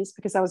outside the news,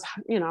 because I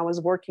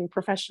was working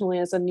professionally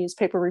as a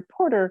newspaper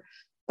reporter,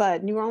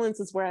 but New Orleans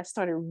is where I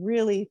started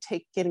really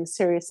getting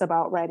serious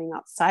about writing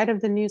outside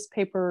of the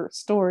newspaper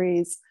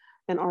stories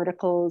and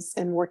articles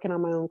and working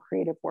on my own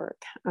creative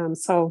work.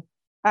 So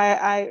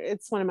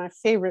it's one of my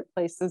favorite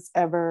places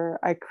ever.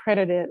 I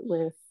credit it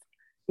with,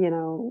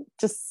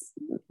 just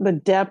the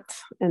depth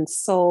and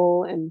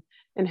soul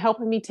and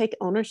helping me take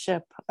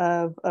ownership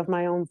of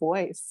my own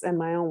voice and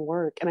my own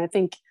work. And I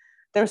think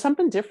there's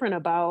something different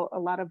about a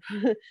lot of,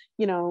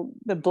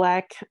 the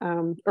Black,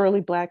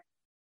 early Black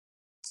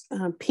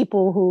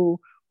people who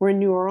were in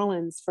New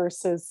Orleans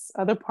versus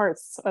other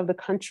parts of the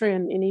country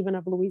and even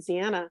of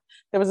Louisiana.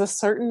 There was a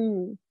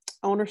certain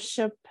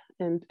ownership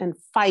and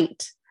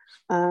fight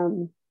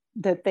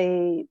that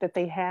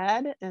they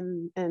had,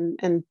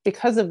 and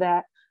because of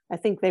that, I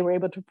think they were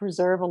able to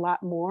preserve a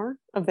lot more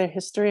of their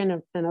history and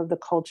of the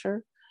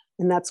culture,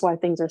 and that's why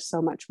things are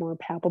so much more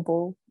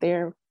palpable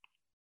there.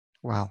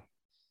 Wow.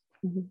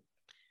 Mm-hmm.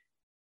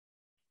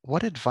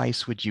 What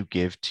advice would you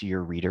give to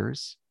your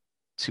readers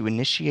to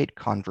initiate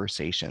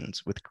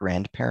conversations with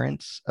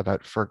grandparents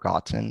about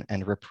forgotten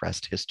and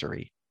repressed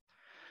history?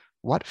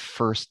 What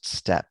first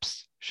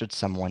steps should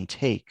someone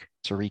take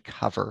to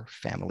recover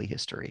family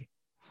history?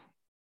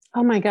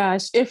 Oh my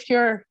gosh, if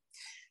your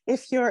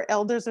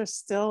elders are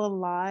still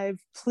alive,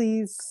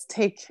 please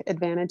take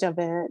advantage of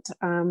it.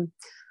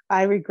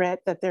 I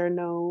regret that there are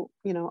no,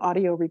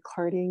 audio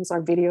recordings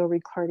or video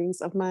recordings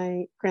of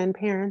my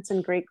grandparents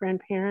and great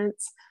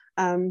grandparents.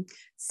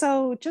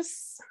 So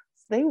just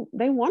they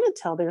want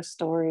to tell their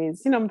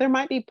stories. There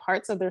might be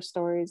parts of their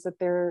stories that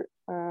they're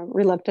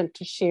reluctant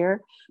to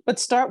share, but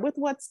start with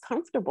what's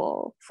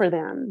comfortable for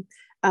them.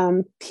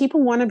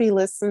 People want to be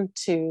listened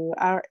to.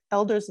 Our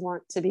elders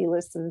want to be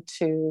listened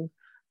to.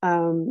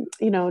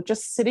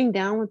 Just sitting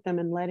down with them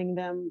and letting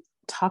them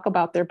talk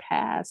about their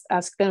past,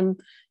 ask them,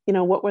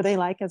 what were they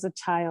like as a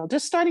child?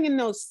 Just starting in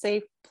those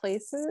safe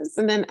places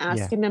and then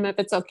asking them if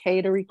it's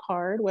okay to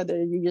record, whether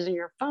you're using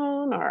your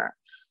phone or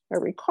a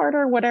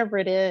recorder, whatever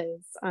it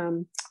is.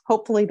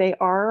 Hopefully they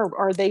are,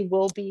 or they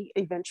will be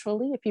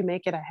eventually if you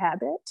make it a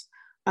habit.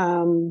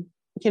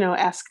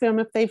 Ask them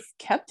if they've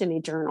kept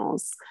any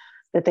journals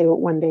that they would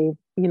one day,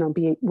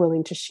 be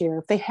willing to share.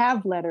 If they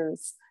have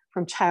letters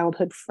from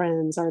childhood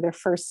friends or their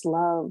first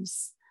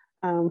loves,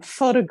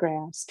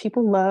 photographs.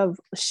 People love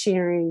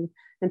sharing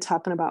and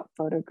talking about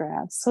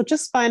photographs. So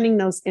just finding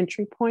those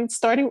entry points,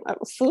 starting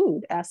with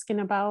food, asking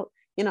about,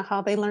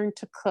 how they learned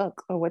to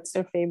cook or what's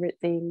their favorite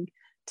thing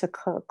to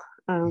cook,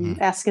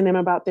 asking them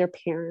about their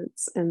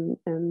parents and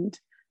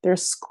their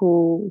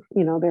school,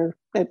 their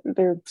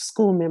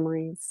school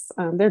memories.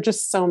 There are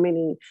just so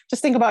many.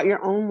 Just think about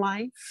your own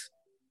life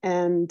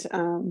and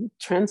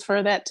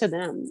transfer that to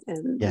them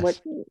and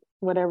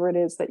whatever it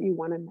is that you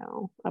want to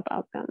know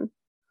about them.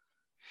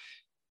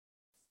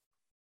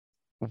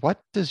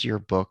 What does your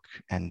book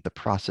and the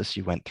process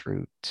you went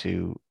through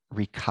to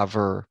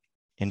recover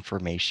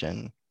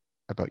information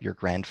about your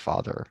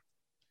grandfather,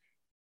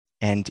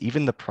 and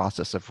even the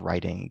process of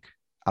writing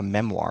a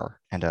memoir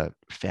and a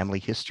family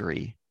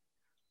history,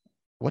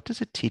 what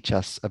does it teach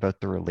us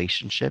about the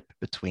relationship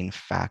between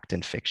fact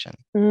and fiction?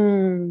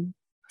 For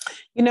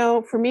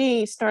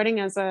me, starting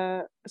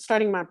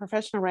my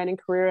professional writing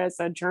career as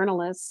a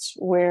journalist,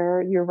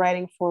 where you're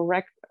writing for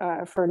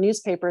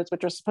newspapers,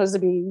 which are supposed to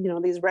be,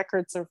 these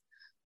records of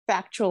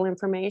factual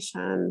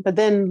information, but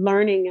then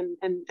learning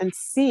and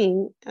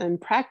seeing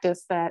and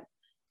practice that,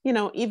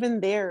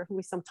 even there,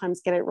 we sometimes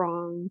get it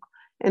wrong,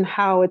 and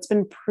how it's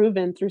been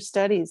proven through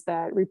studies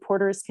that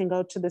reporters can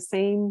go to the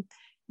same,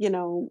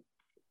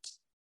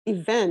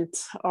 event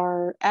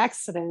or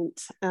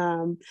accident,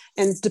 and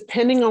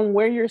depending on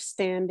where you're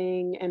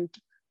standing and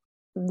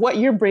what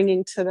you're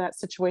bringing to that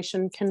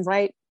situation, can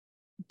write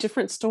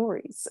different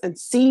stories and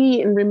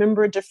see and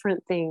remember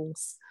different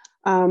things.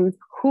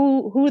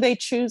 Who they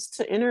choose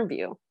to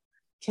interview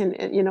can,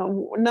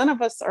 none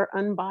of us are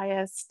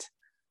unbiased.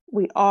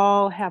 We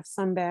all have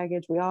some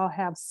baggage. We all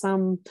have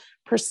some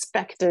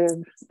perspective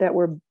that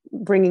we're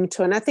bringing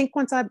to it. And I think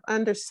once I've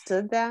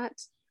understood that,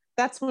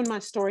 that's when my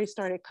story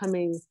started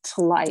coming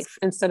to life,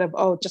 instead of,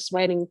 just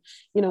writing,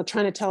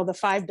 trying to tell the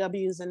 5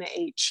 W's and the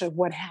H of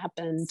what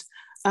happened.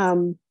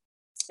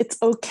 It's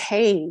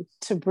okay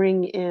to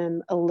bring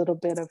in a little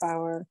bit of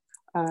our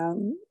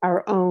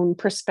own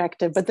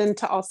perspective, but then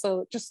to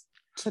also just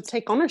to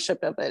take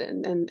ownership of it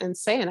and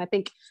say, and I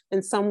think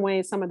in some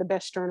ways, some of the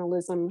best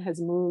journalism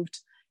has moved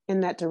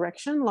in that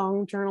direction,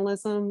 long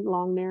journalism,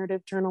 long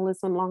narrative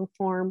journalism, long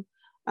form,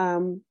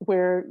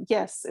 where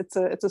yes, it's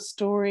a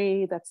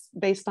story that's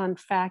based on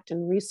fact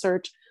and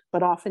research,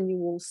 but often you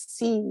will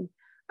see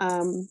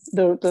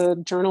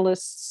the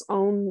journalist's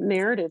own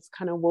narrative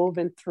kind of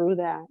woven through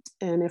that.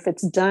 And if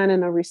it's done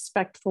in a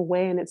respectful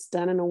way, and it's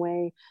done in a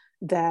way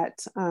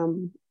that,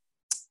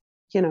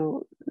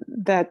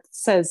 that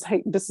says,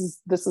 hey, this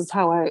is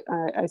how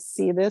I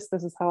see this.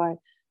 This is how I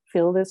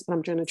feel this, but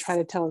I'm going to try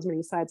to tell as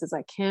many sides as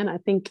I can. I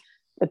think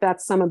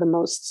that's some of the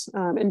most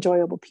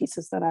enjoyable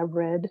pieces that I've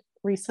read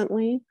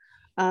recently.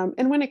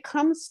 And when it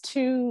comes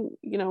to,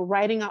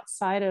 writing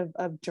outside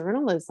of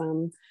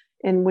journalism,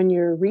 and when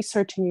you're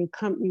researching,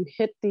 you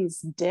hit these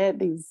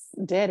dead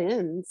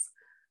ends,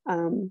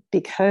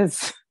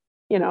 because,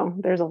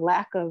 there's a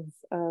lack of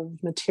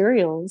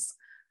materials,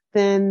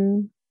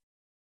 then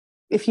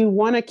if you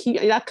want to keep,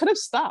 I could have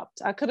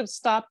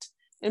stopped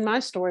in my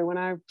story when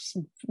I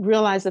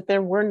realized that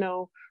there were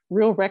no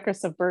real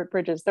records of burnt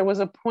bridges. There was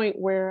a point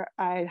where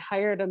I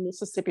hired a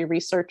Mississippi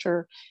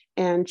researcher,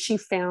 and she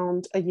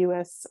found a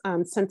US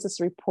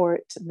Census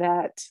report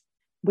that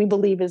we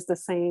believe is the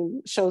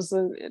same,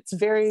 it's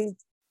very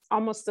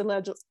almost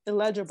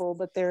illegible,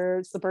 but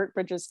there's the burnt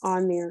bridges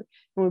on there,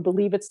 and we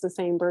believe it's the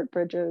same burnt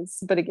bridges.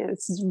 But again,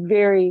 it's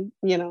very,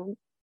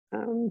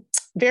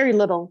 very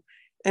little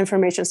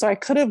information. So I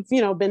could have,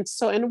 been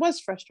so, and it was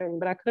frustrating,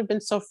 but I could have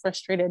been so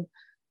frustrated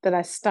that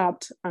I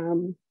stopped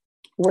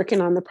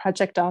working on the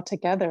project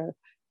altogether.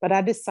 But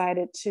I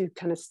decided to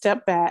kind of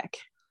step back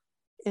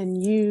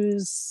and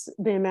use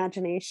the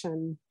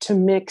imagination to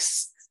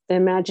mix the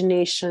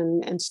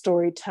imagination and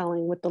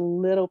storytelling with the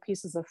little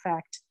pieces of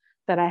fact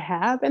that I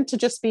have, and to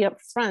just be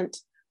upfront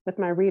with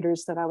my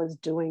readers that I was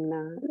doing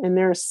that. And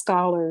there are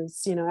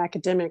scholars,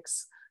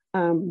 academics,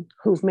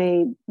 who've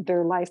made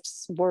their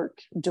life's work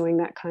doing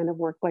that kind of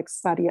work, like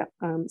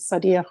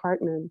Saidiya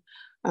Hartman,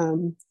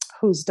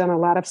 who's done a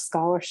lot of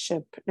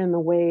scholarship in the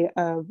way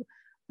of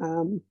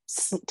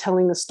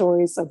telling the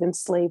stories of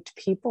enslaved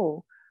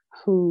people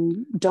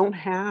who don't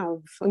have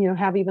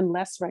even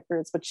less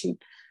records, but she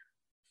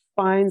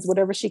finds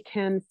whatever she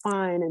can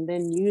find and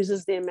then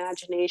uses the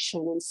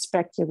imagination and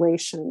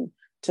speculation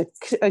to,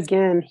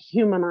 again,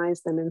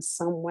 humanize them in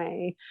some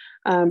way.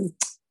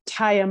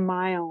 Taya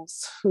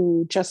Miles,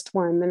 who just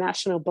won the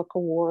National Book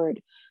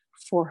Award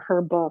for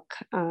her book,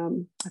 I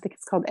think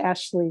it's called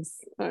Ashley's,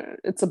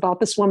 it's about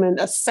this woman,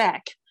 a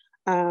sack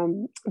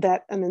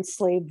that an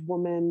enslaved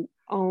woman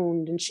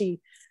owned, and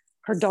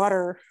her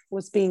daughter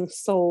was being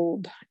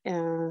sold,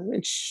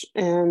 and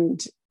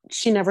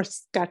she never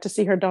got to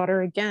see her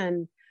daughter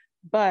again,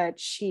 but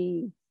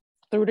she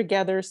threw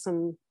together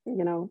some,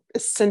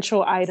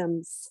 essential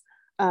items,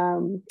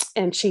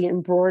 and she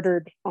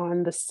embroidered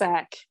on the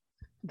sack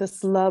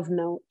this love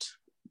note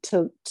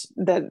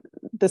that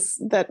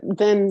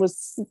then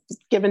was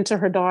given to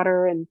her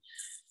daughter, and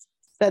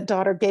that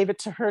daughter gave it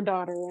to her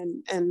daughter,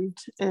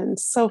 and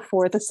so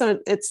forth. And so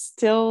it's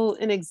still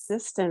in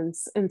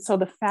existence. And so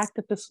the fact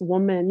that this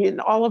woman,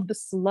 all of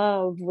this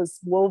love was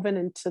woven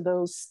into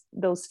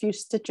those few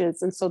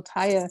stitches. And so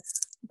Taya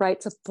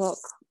writes a book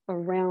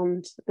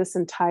around this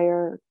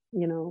entire,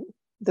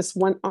 this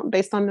one,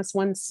 based on this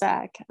one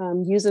sack,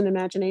 using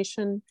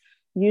imagination,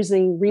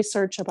 using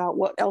research about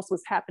what else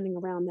was happening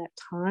around that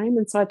time.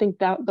 And so I think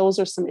that those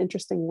are some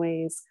interesting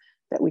ways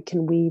that we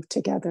can weave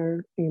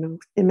together,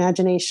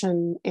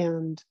 imagination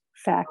and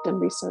fact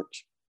and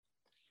research.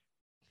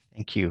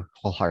 Thank you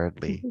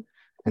wholeheartedly.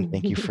 And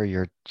thank you for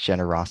your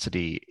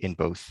generosity in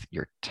both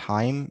your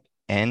time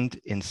and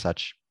in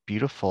such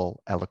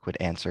beautiful, eloquent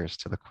answers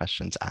to the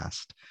questions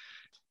asked.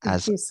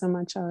 Thank you so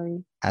much,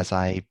 Ari. As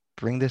I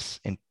bring this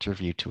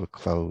interview to a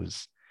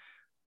close,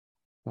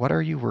 what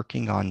are you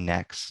working on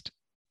next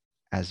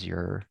as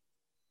your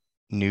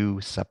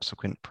new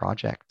subsequent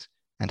project?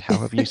 And how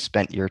have you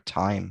spent your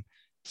time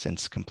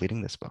since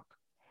completing this book?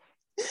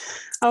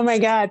 Oh my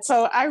God.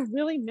 So I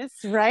really miss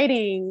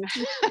writing.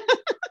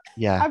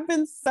 Yeah. I've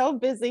been so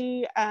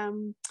busy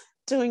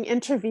doing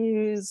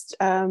interviews,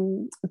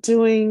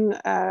 doing,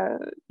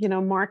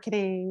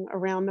 marketing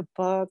around the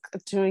book,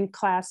 doing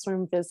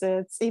classroom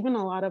visits. Even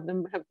a lot of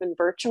them have been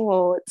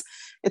virtual.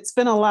 It's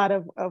been a lot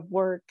of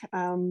work,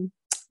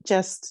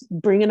 just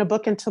bringing a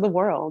book into the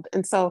world.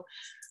 And so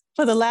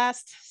for the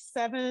last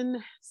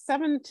 7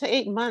 to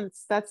 8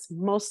 months, that's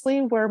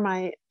mostly where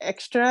my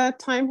extra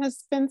time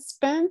has been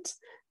spent,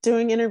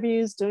 doing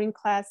interviews, doing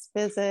class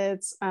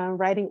visits,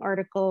 writing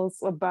articles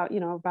about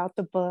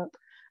the book.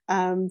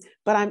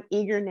 But I'm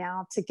eager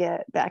now to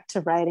get back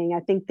to writing.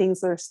 I think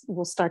things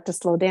will start to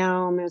slow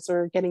down as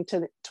we're getting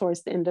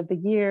towards the end of the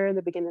year,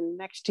 the beginning of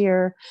next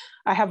year.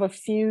 I have a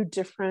few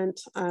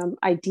different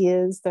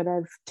ideas that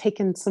I've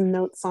taken some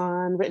notes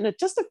on, written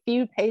just a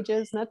few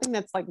pages, nothing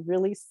that's like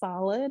really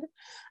solid.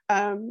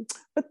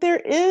 But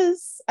there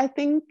is, I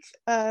think,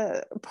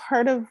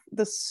 part of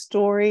the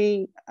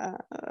story,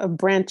 a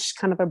branch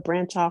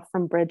off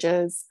from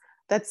Bridges,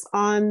 that's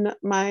on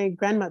my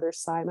grandmother's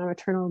side, my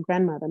maternal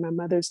grandmother, my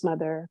mother's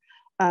mother.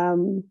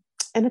 And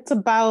it's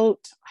about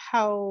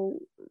how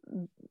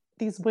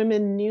these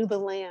women knew the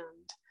land,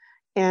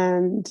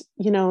 and,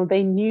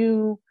 they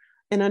knew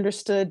and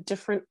understood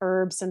different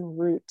herbs and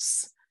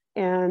roots.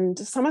 And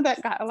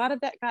a lot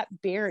of that got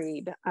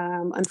buried,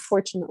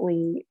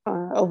 unfortunately,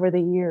 over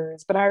the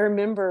years. But I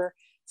remember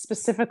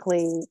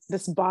specifically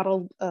this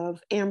bottle of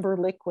amber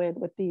liquid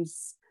with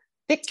these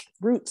thick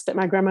roots that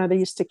my grandmother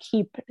used to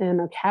keep in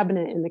a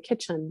cabinet in the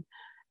kitchen.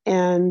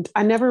 And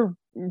I never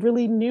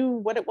really knew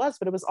what it was,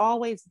 but it was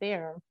always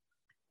there.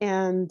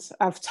 And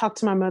I've talked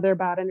to my mother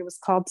about it, and it was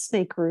called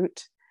snake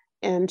root.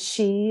 And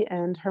she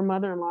and her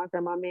mother-in-law,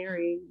 Grandma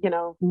Mary,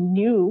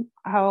 knew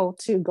how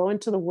to go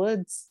into the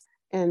woods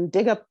and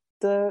dig up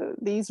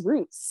these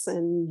roots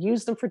and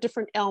use them for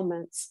different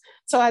ailments.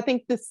 So I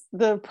think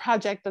the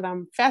project that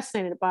I'm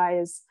fascinated by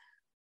is,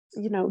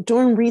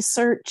 doing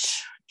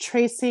research,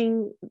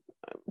 tracing,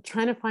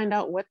 trying to find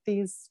out what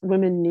these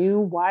women knew,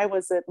 why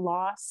was it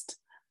lost,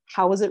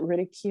 how was it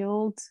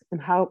ridiculed,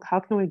 and how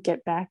can we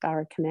get back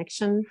our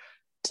connection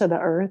to the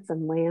earth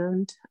and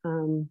land,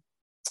 and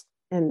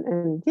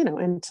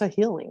to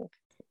healing.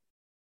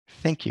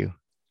 Thank you.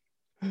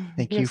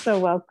 You're so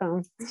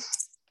welcome.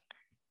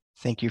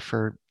 Thank you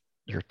for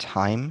your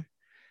time.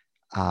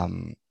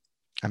 I'm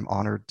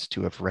honored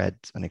to have read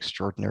an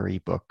extraordinary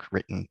book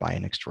written by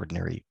an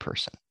extraordinary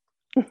person.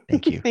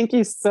 Thank you. Thank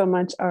you so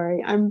much,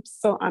 Ari. I'm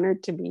so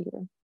honored to be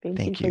here.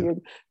 Thank you for your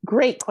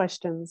great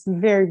questions.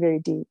 Very, very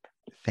deep.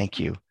 Thank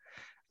you.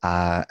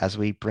 As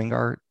we bring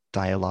our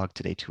dialogue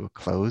today to a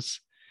close,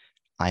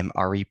 I'm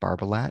Ari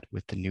Barbalat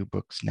with the New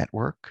Books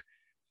Network,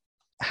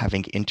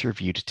 having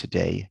interviewed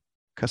today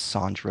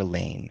Cassandra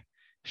Lane.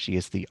 She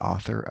is the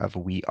author of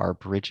We Are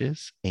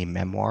Bridges, a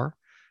memoir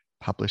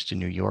published in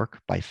New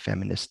York by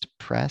Feminist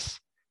Press,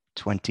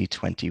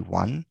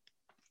 2021.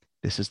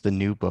 This is the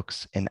New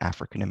Books in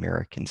African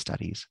American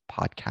Studies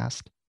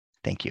podcast.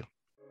 Thank you.